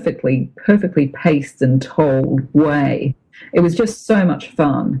perfectly paced and told way. It was just so much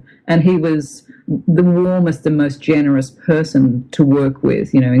fun. And he was the warmest and most generous person to work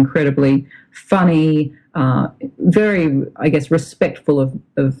with, incredibly funny, very, I guess, respectful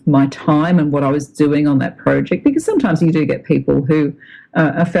of my time and what I was doing on that project, because sometimes you do get people who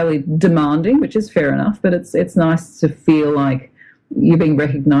are fairly demanding, which is fair enough, but it's nice to feel like you're being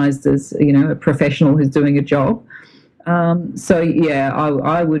recognised as, a professional who's doing a job.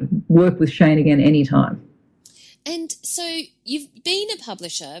 I would work with Shane again anytime. And so you've been a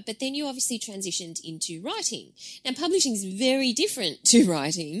publisher, but then you obviously transitioned into writing. Now, publishing is very different to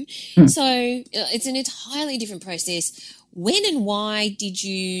writing, so it's an entirely different process. When and why did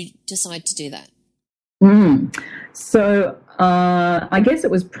you decide to do that? So I guess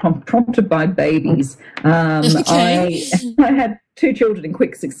it was prompted by babies. Okay. I had 2 children in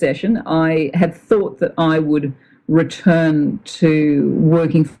quick succession. I had thought that I would return to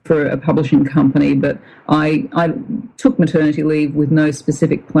working for a publishing company, but I took maternity leave with no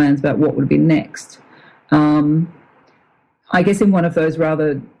specific plans about what would be next. I guess in one of those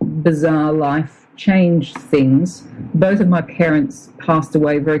rather bizarre life change things, both of my parents passed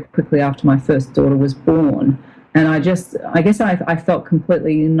away very quickly after my first daughter was born, and I guess I felt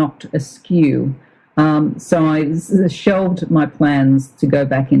completely knocked askew. So I shelved my plans to go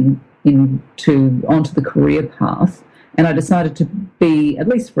back onto the career path, and I decided to be, at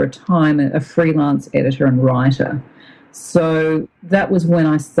least for a time, a freelance editor and writer. So that was when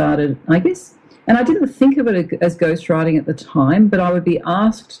I started, I guess, and I didn't think of it as ghostwriting at the time, but I would be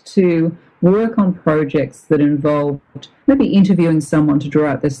asked to work on projects that involved maybe interviewing someone to draw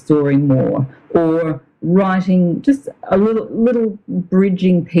out their story more, or writing just a little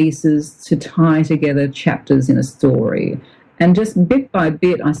bridging pieces to tie together chapters in a story. And just bit by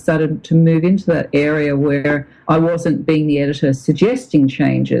bit, I started to move into that area where I wasn't being the editor suggesting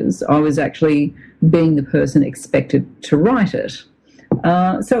changes. I was actually being the person expected to write it.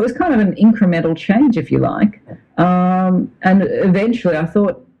 So it was kind of an incremental change, if you like. And eventually I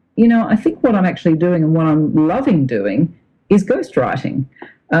thought, I think what I'm actually doing and what I'm loving doing is ghostwriting.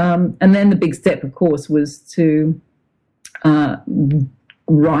 And then the big step, of course, was to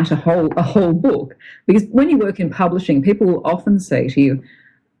write a whole book, because when you work in publishing, people will often say to you,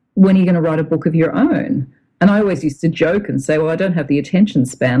 when are you going to write a book of your own? And I always used to joke and say, well, I don't have the attention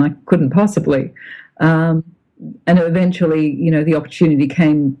span, I couldn't possibly. And eventually, the opportunity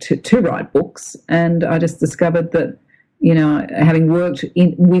came to write books, and I just discovered that, having worked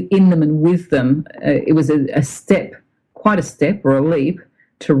in them and with them, it was a step, quite a step or a leap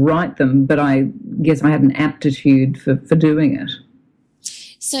to write them, but I guess I had an aptitude for doing it.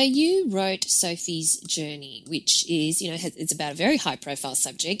 So you wrote Sophie's Journey, which is, it's about a very high-profile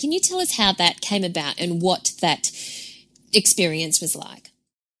subject. Can you tell us how that came about and what that experience was like?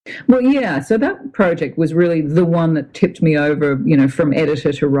 Well, yeah, so that project was really the one that tipped me over, from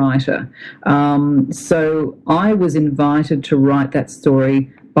editor to writer. So I was invited to write that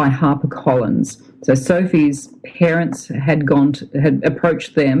story by HarperCollins. So Sophie's parents had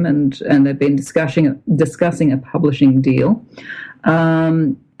approached them, and they'd been discussing a publishing deal.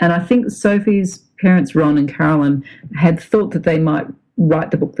 And I think Sophie's parents, Ron and Carolyn, had thought that they might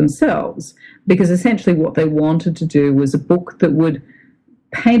write the book themselves, because essentially what they wanted to do was a book that would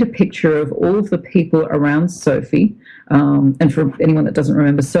paint a picture of all of the people around Sophie. And for anyone that doesn't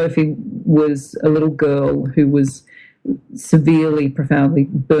remember, Sophie was a little girl who was severely, profoundly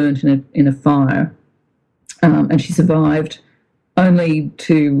burnt in a fire, and she survived only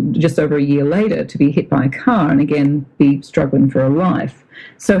to just over a year later to be hit by a car and again be struggling for her life.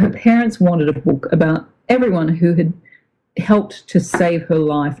 So her parents wanted a book about everyone who had helped to save her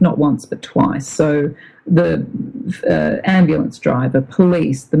life, not once but twice. So the ambulance driver,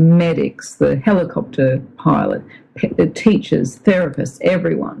 police, the medics, the helicopter pilot, the teachers, therapists,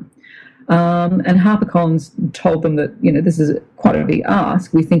 everyone. And HarperCollins told them that, this is quite a big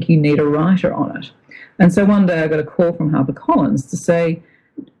ask. We think you need a writer on it. And so one day I got a call from HarperCollins to say,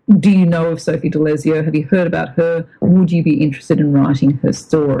 do you know of Sophie Delesio? Have you heard about her? Would you be interested in writing her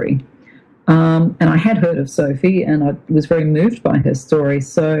story? And I had heard of Sophie, and I was very moved by her story.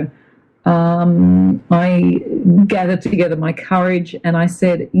 So I gathered together my courage, and I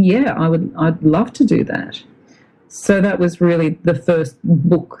said, "Yeah, I'd love to do that." So that was really the first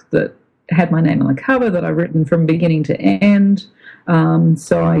book that had my name on the cover that I've written from beginning to end.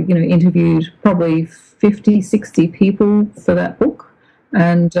 So I, interviewed probably 50, 60 people for that book,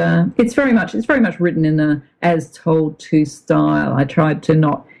 and it's very much written in a as told to style. I tried to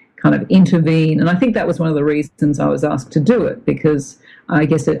not kind of intervene. And I think that was one of the reasons I was asked to do it, because I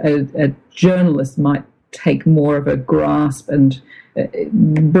guess a journalist might take more of a grasp and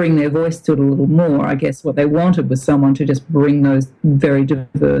bring their voice to it a little more. I guess what they wanted was someone to just bring those very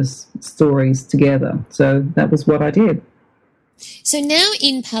diverse stories together. So that was what I did. So now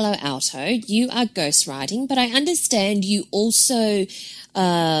in Palo Alto, you are ghostwriting, but I understand you also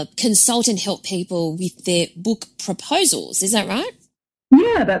consult and help people with their book proposals. Is that right?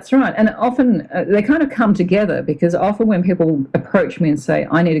 Yeah, that's right. And often they kind of come together, because often when people approach me and say,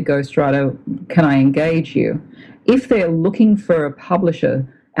 I need a ghostwriter, can I engage you? If they're looking for a publisher,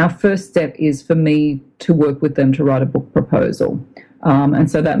 our first step is for me to work with them to write a book proposal.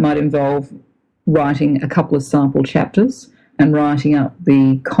 And so that might involve writing a couple of sample chapters and writing up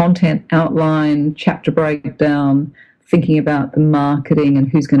the content outline, chapter breakdown, thinking about the marketing and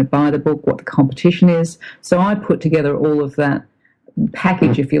who's going to buy the book, what the competition is. So I put together all of that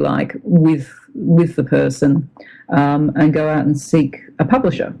package, if you like, with the person, and go out and seek a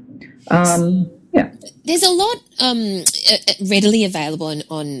publisher. Yeah. There's a lot readily available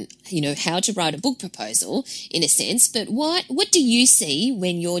on how to write a book proposal, in a sense, but what do you see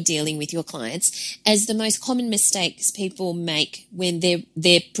when you're dealing with your clients as the most common mistakes people make when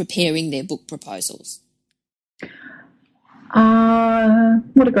they're preparing their book proposals?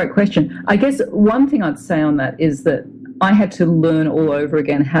 What a great question. I guess one thing I'd say on that is that I had to learn all over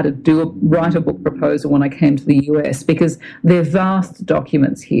again how to write a book proposal when I came to the US, because they're vast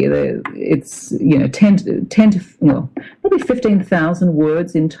documents here. It's 10 to maybe 15,000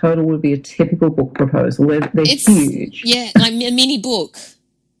 words in total would be a typical book proposal. They're huge. Yeah, like a mini book.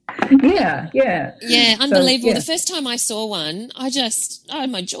 Yeah. Yeah, unbelievable. So, yeah. The first time I saw one, my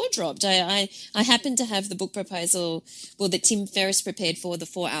jaw dropped. I happened to have the book proposal, that Tim Ferriss prepared for the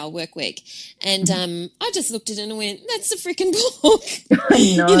 4-Hour Work Week. And I just looked at it and went, that's a freaking book.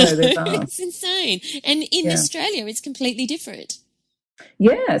 I know, it's insane. And in Australia, it's completely different.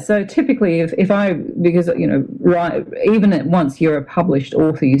 Yeah, so typically because even once you're a published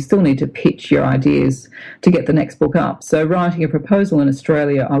author, you still need to pitch your ideas to get the next book up. So writing a proposal in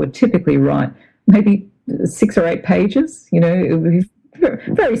Australia, I would typically write maybe 6 or 8 pages. It would be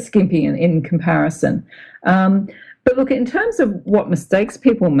very skimpy in comparison. But look, in terms of what mistakes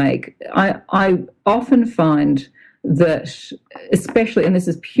people make, I often find that, especially, and this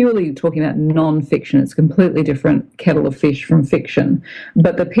is purely talking about non-fiction, it's a completely different kettle of fish from fiction,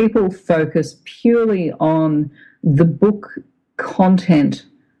 but the people focus purely on the book content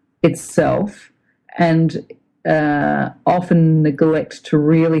itself and often neglect to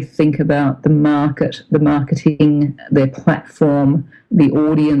really think about the market, the marketing, their platform, the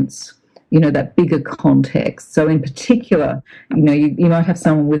audience, that bigger context. So in particular, you might have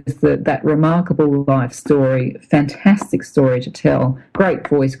someone with that remarkable life story, fantastic story to tell, great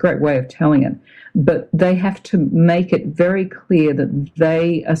voice, great way of telling it, but they have to make it very clear that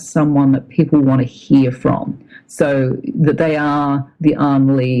they are someone that people want to hear from. So that they are the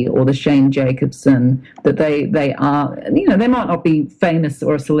Ann Lee or the Shane Jacobson, that they are, they might not be famous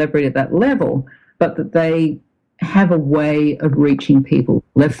or a celebrity at that level, but that they have a way of reaching people.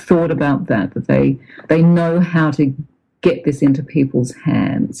 They've thought about that they know how to get this into people's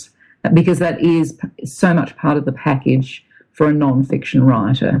hands, because that is so much part of the package for a non-fiction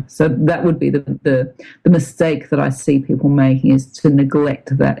writer. So that would be the mistake that I see people making, is to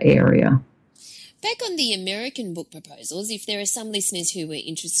neglect that area. Back on the American book proposals, if there are some listeners who were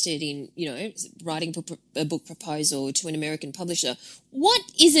interested in, writing a book proposal to an American publisher, what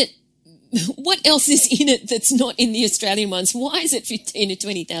is it what else is in it that's not in the Australian ones? Why is it 15 to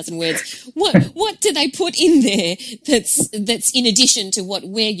 20,000 words? What do they put in there that's in addition to what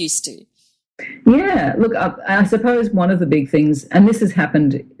we're used to? Yeah, look, I suppose one of the big things, and this has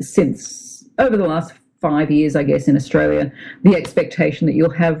happened since over the last 5 years, I guess, in Australia, the expectation that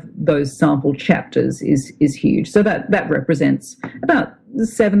you'll have those sample chapters is huge. So that represents about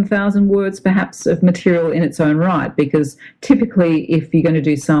 7,000 words perhaps of material in its own right, because typically if you're going to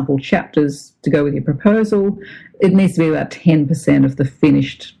do sample chapters to go with your proposal, it needs to be about 10% of the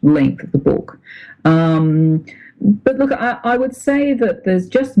finished length of the book. But look, I would say that there's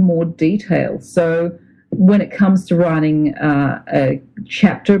just more detail. So when it comes to writing a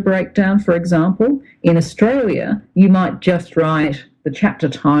chapter breakdown, for example, in Australia, you might just write the chapter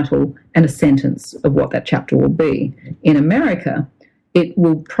title and a sentence of what that chapter will be. In America, it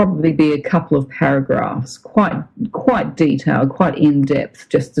will probably be a couple of paragraphs, quite detailed, quite in-depth,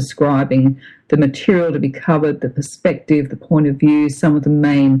 just describing the material to be covered, the perspective, the point of view, some of the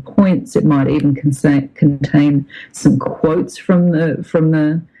main points. It might even contain some quotes from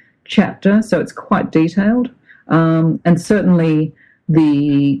the chapter, so it's quite detailed. And certainly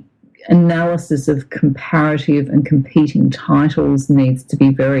the analysis of comparative and competing titles needs to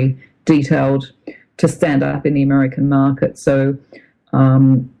be very detailed to stand up in the American market. So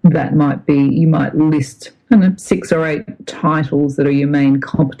that might be, you might list 6 or 8 titles that are your main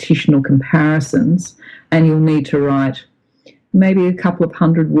competitional comparisons, and you'll need to write maybe a couple of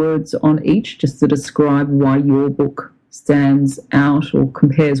 100 words on each just to describe why your book stands out or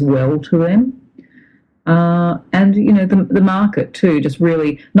compares well to them. And, you know, the market too, just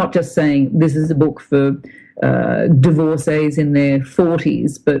really not just saying this is a book for divorcees in their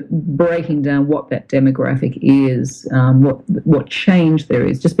 40s, but breaking down what that demographic is, what change there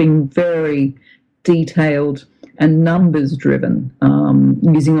is, just being very detailed and numbers driven,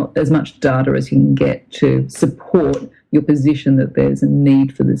 using as much data as you can get to support your position that there's a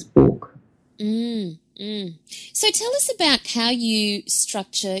need for this book. So tell us about how you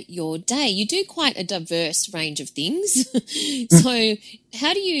structure your day. You do quite a diverse range of things. So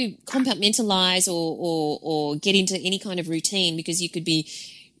how do you compartmentalize or get into any kind of routine? Because you could be,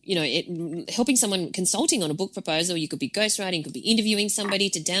 you know, helping someone consulting on a book proposal. You could be ghostwriting, could be interviewing somebody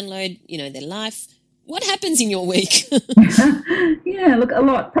to download, you know, their life. What happens in your week? Yeah, look, a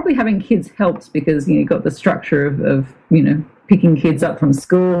lot. Probably having kids helps because, you know, you've got the structure of you know, picking kids up from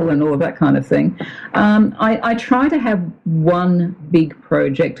school and all of that kind of thing. I try to have one big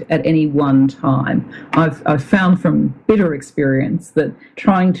project at any one time. I've found from bitter experience that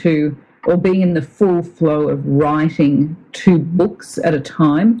trying to, or being in the full flow of writing 2 books at a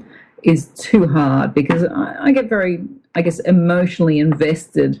time is too hard because I get very, I guess, emotionally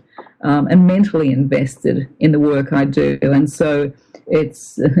invested and mentally invested in the work I do. And so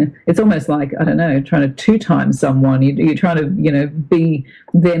it's almost like, I don't know, trying to 2 times someone. You're trying to, you know, be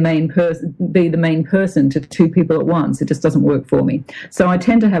the main person to 2 people at once. It just doesn't work for me. So I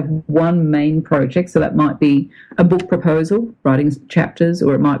tend to have one main project. So that might be a book proposal, writing chapters,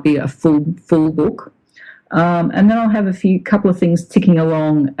 or it might be a full book. And then I'll have couple of things ticking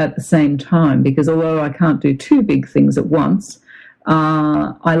along at the same time, because although I can't do 2 big things at once,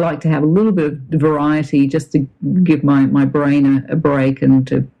 I like to have a little bit of variety just to give my brain a break and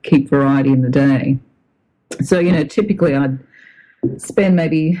to keep variety in the day. So, you know, typically I'd spend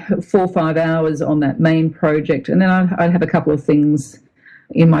maybe 4 or 5 hours on that main project, and then I'd have a couple of things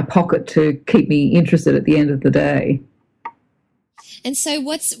in my pocket to keep me interested at the end of the day. And so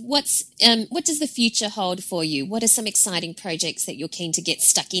what does the future hold for you? What are some exciting projects that you're keen to get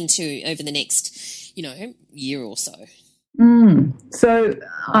stuck into over the next, you know, year or so? So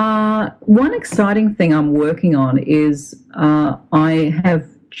one exciting thing I'm working on is I'm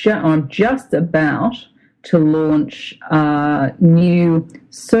just about to launch a new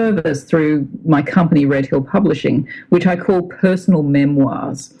service through my company, Red Hill Publishing, which I call Personal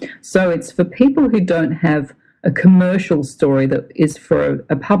Memoirs. So it's for people who don't have a commercial story that is for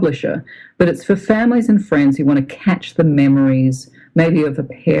a publisher, but it's for families and friends who want to catch the memories maybe of a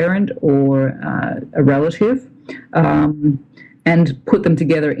parent or a relative, and put them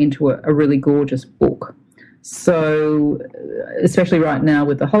together into a really gorgeous book. So especially right now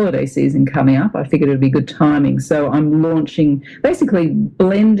with the holiday season coming up, I figured it would be good timing. So I'm launching, basically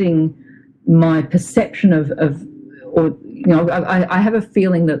blending my perception of or, you know, I have a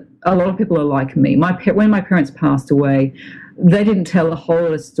feeling that a lot of people are like me. When my parents passed away, they didn't tell a whole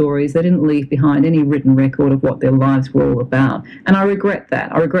lot of stories. They didn't leave behind any written record of what their lives were all about. And I regret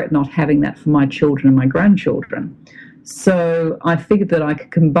that. I regret not having that for my children and my grandchildren. So I figured that I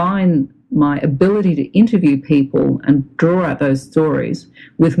could combine my ability to interview people and draw out those stories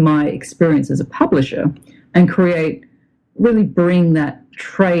with my experience as a publisher and really bring that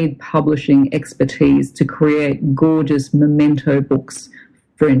trade publishing expertise to create gorgeous memento books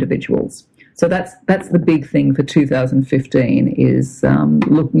for individuals. So that's the big thing for 2015 is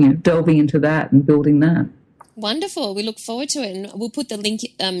delving into that and building that. Wonderful. We look forward to it, and we'll put the link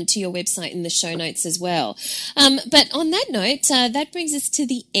to your website in the show notes as well. But on that note, that brings us to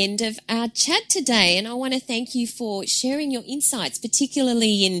the end of our chat today, and I want to thank you for sharing your insights,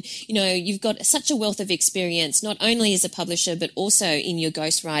 particularly in, you've got such a wealth of experience, not only as a publisher, but also in your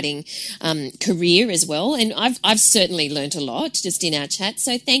ghostwriting career as well. And I've certainly learnt a lot just in our chat.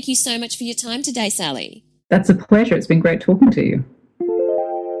 So thank you so much for your time today, Sally. That's a pleasure. It's been great talking to you.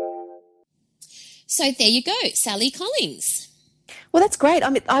 So there you go, Sally Collins. Well, that's great. I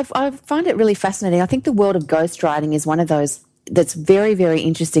mean, I find it really fascinating. I think the world of ghostwriting is one of those that's very, very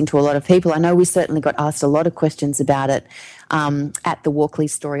interesting to a lot of people. I know we certainly got asked a lot of questions about it at the Walkley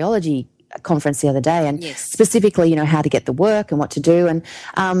Storyology conference the other day, and specifically, how to get the work and what to do. And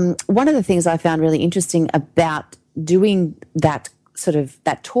one of the things I found really interesting about doing that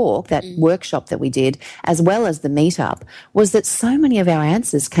talk, that workshop that we did, as well as the meetup, was that so many of our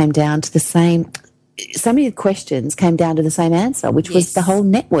answers came down to the same. So many questions came down to the same answer, which was the whole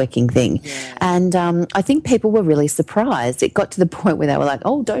networking thing. Yeah. And I think people were really surprised. It got to the point where they were like,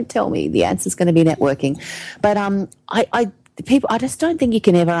 oh, don't tell me the answer's going to be networking. But I just don't think you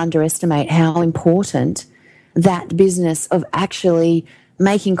can ever underestimate how important that business of actually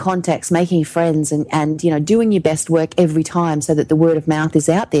making contacts, making friends, and doing your best work every time so that the word of mouth is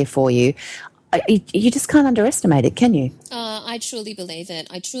out there for you. You just can't underestimate it, can you? I truly believe it.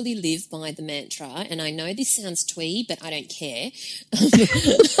 I truly live by the mantra, and I know this sounds twee, but I don't care.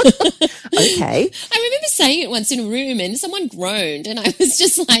 Okay. I remember saying it once in a room, and someone groaned, and I was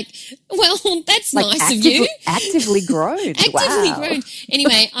just like, well, that's nice of you. Actively groaned. Actively groaned.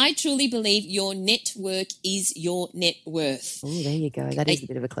 Anyway, I truly believe your network is your net worth. Oh, there you go. That is a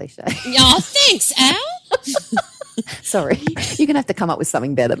bit of a cliche. Oh, thanks, Al. Sorry. You're going to have to come up with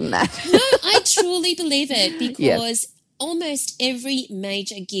something better than that. No, I truly believe it because almost every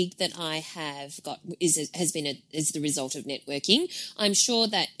major gig that I have got is the result of networking. I'm sure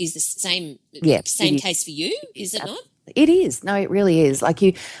that is the same case for you, is it not? It is. No, it really is. I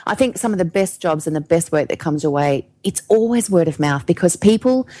think some of the best jobs and the best work that comes your way, it's always word of mouth because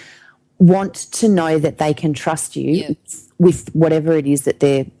people want to know that they can trust you with whatever it is that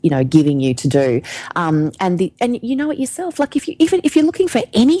they're, giving you to do. And you know it yourself. Like if you're looking for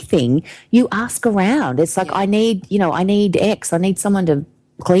anything, you ask around. It's like I need X. I need someone to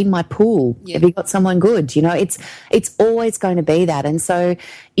clean my pool. Have you got someone good? It's always going to be that. And so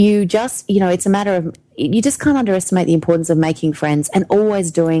you just, it's a matter of, you just can't underestimate the importance of making friends and always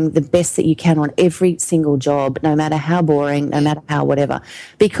doing the best that you can on every single job, no matter how boring, no matter how whatever,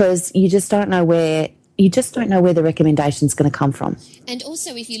 because you just don't know where the recommendation's going to come from. And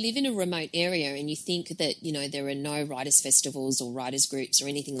also, if you live in a remote area and you think that, there are no writers' festivals or writers' groups or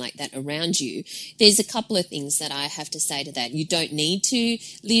anything like that around you, there's a couple of things that I have to say to that. You don't need to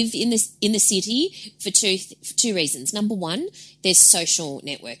live in the city for two reasons. Number one, there's social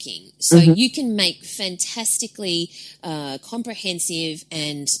networking. So you can make fantastically comprehensive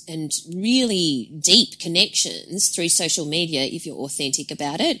and really deep connections through social media if you're authentic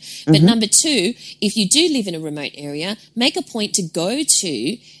about it. But number two, if you do live in a remote area, make a point to go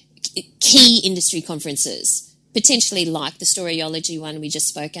to key industry conferences, potentially like the Storyology one we just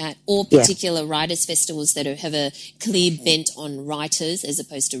spoke at, or particular writers' festivals that have a clear bent on writers as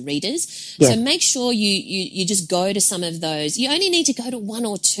opposed to readers. So make sure you just go to some of those. You only need to go to one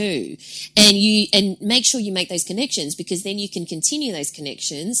or two, and make sure you make those connections, because then you can continue those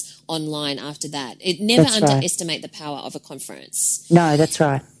connections online after that. Never underestimate the power of a conference. No, that's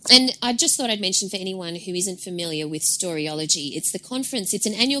right. And I just thought I'd mention for anyone who isn't familiar with Storyology, it's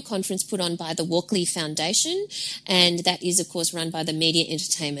an annual conference put on by the Walkley Foundation, and that is, of course, run by the Media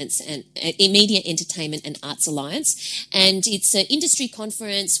Entertainment and Arts Alliance. And it's an industry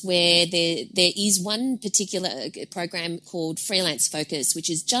conference where there is one particular program called Freelance Focus, which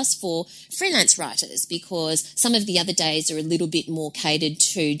is just for freelance writers, because some of the other days are a little bit more catered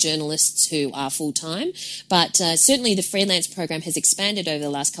to journalists who are full-time. But certainly the freelance program has expanded over the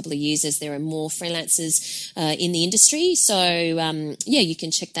last couple of years as there are more freelancers in the industry. So, you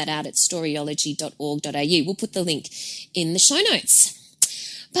can check that out at storyology.org.au. We'll put the link in the show notes.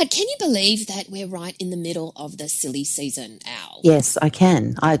 But can you believe that we're right in the middle of the silly season, Al? Yes, I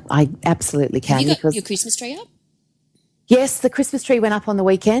can. I absolutely can. Have you got your Christmas tree up? Yes, the Christmas tree went up on the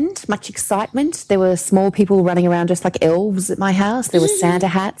weekend. Much excitement. There were small people running around just like elves at my house. There was Santa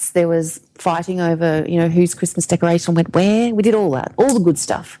hats. There was fighting over, whose Christmas decoration went where. We did all that, all the good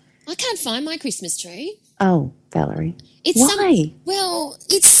stuff. I can't find my Christmas tree. Oh, Valerie. Why?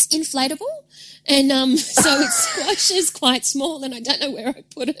 It's inflatable. And so it squashes quite small and I don't know where I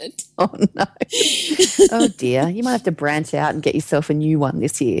put it. Oh, no. Oh, dear. You might have to branch out and get yourself a new one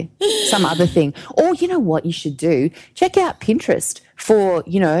this year, some other thing. Or you know what you should do? Check out Pinterest for,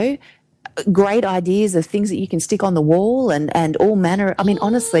 great ideas of things that you can stick on the wall and all manner. I mean,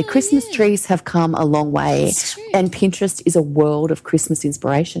 honestly, Christmas trees have come a long way and Pinterest is a world of Christmas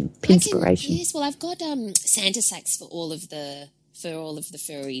inspiration. Yes, well, I've got Santa sacks for all of the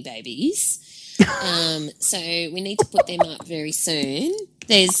furry babies. So we need to put them up very soon.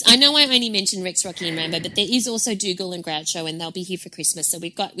 I know I only mentioned Rex, Rocky and Rambo, but there is also Dougal and Groucho and they'll be here for Christmas. So we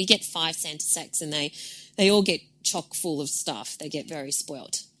get 5 Santa sacks and they all get chock full of stuff. They get very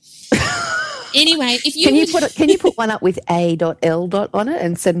spoilt. Anyway, if you can you put one up with A.L. on it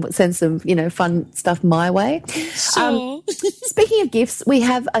and send some fun stuff my way? Sure. Speaking of gifts, we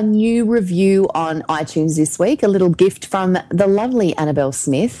have a new review on iTunes this week. A little gift from the lovely Annabelle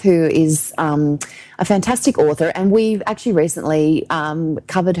Smith, who is a fantastic author, and we've actually recently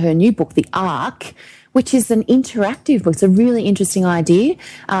covered her new book, The Ark, which is an interactive book. It's a really interesting idea,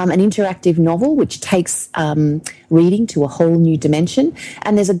 an interactive novel which takes reading to a whole new dimension.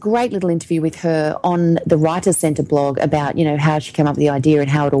 And there's a great little interview with her on the Writers Centre blog about, how she came up with the idea and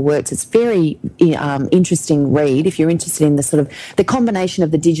how it all works. It's very interesting read. If you're interested in the sort of the combination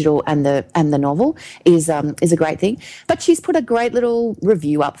of the digital and the novel is a great thing. But she's put a great little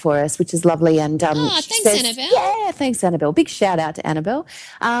review up for us, which is lovely. And thanks, Annabelle. Yeah, thanks, Annabelle. Big shout out to Annabelle.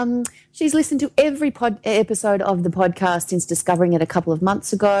 She's listened to every episode of the podcast since discovering it a couple of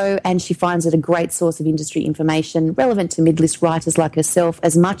months ago, and she finds it a great source of industry information relevant to mid-list writers like herself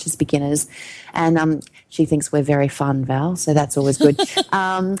as much as beginners. And she thinks we're very fun, Val, so that's always good.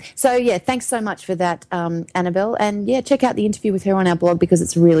 Thanks so much for that, Annabelle. And, check out the interview with her on our blog because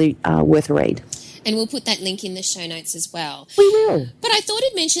it's really worth a read. And we'll put that link in the show notes as well. We will. But I thought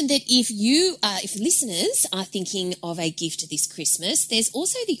I'd mention that if listeners are thinking of a gift this Christmas, there's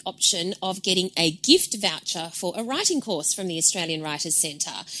also the option of getting a gift voucher for a writing course from the Australian Writers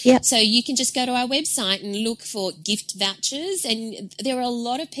Centre. Yep. So you can just go to our website and look for gift vouchers, and there are a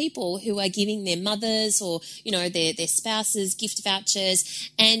lot of people who are giving their mothers or, their spouses gift vouchers.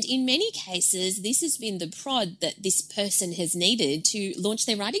 And in many cases, this has been the prod that this person has needed to launch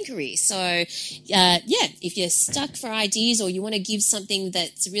their writing career. So if you're stuck for ideas or you want to give something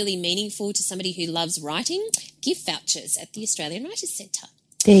that's really meaningful to somebody who loves writing, gift vouchers at the Australian Writers Centre.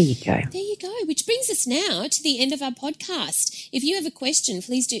 There you go. There you go, which brings us now to the end of our podcast. If you have a question,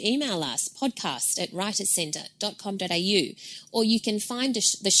 please do email us, podcast@writerscentre.com.au, or you can find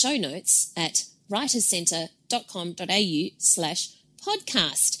the show notes at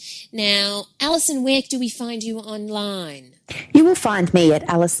writerscentre.com.au/podcast. Now, Alison, where do we find you online? You will find me at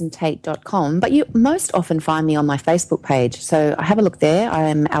alisontate.com, but you most often find me on my Facebook page. So have a look there. I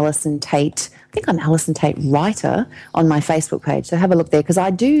am Alison Tate. I think I'm Alison Tate Writer on my Facebook page. So have a look there because I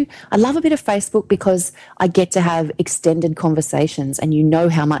love a bit of Facebook because I get to have extended conversations, and you know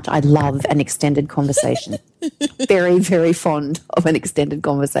how much I love an extended conversation. Very, very fond of an extended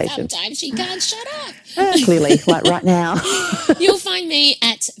conversation. Sometimes she can't shut up. Clearly, like right now. You'll find me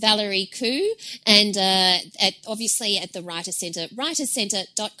at Valerie Khoo and obviously at the Writers Centre,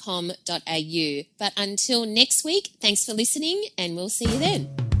 writerscentre.com.au. But until next week, thanks for listening and we'll see you then.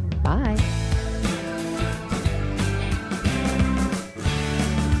 Bye.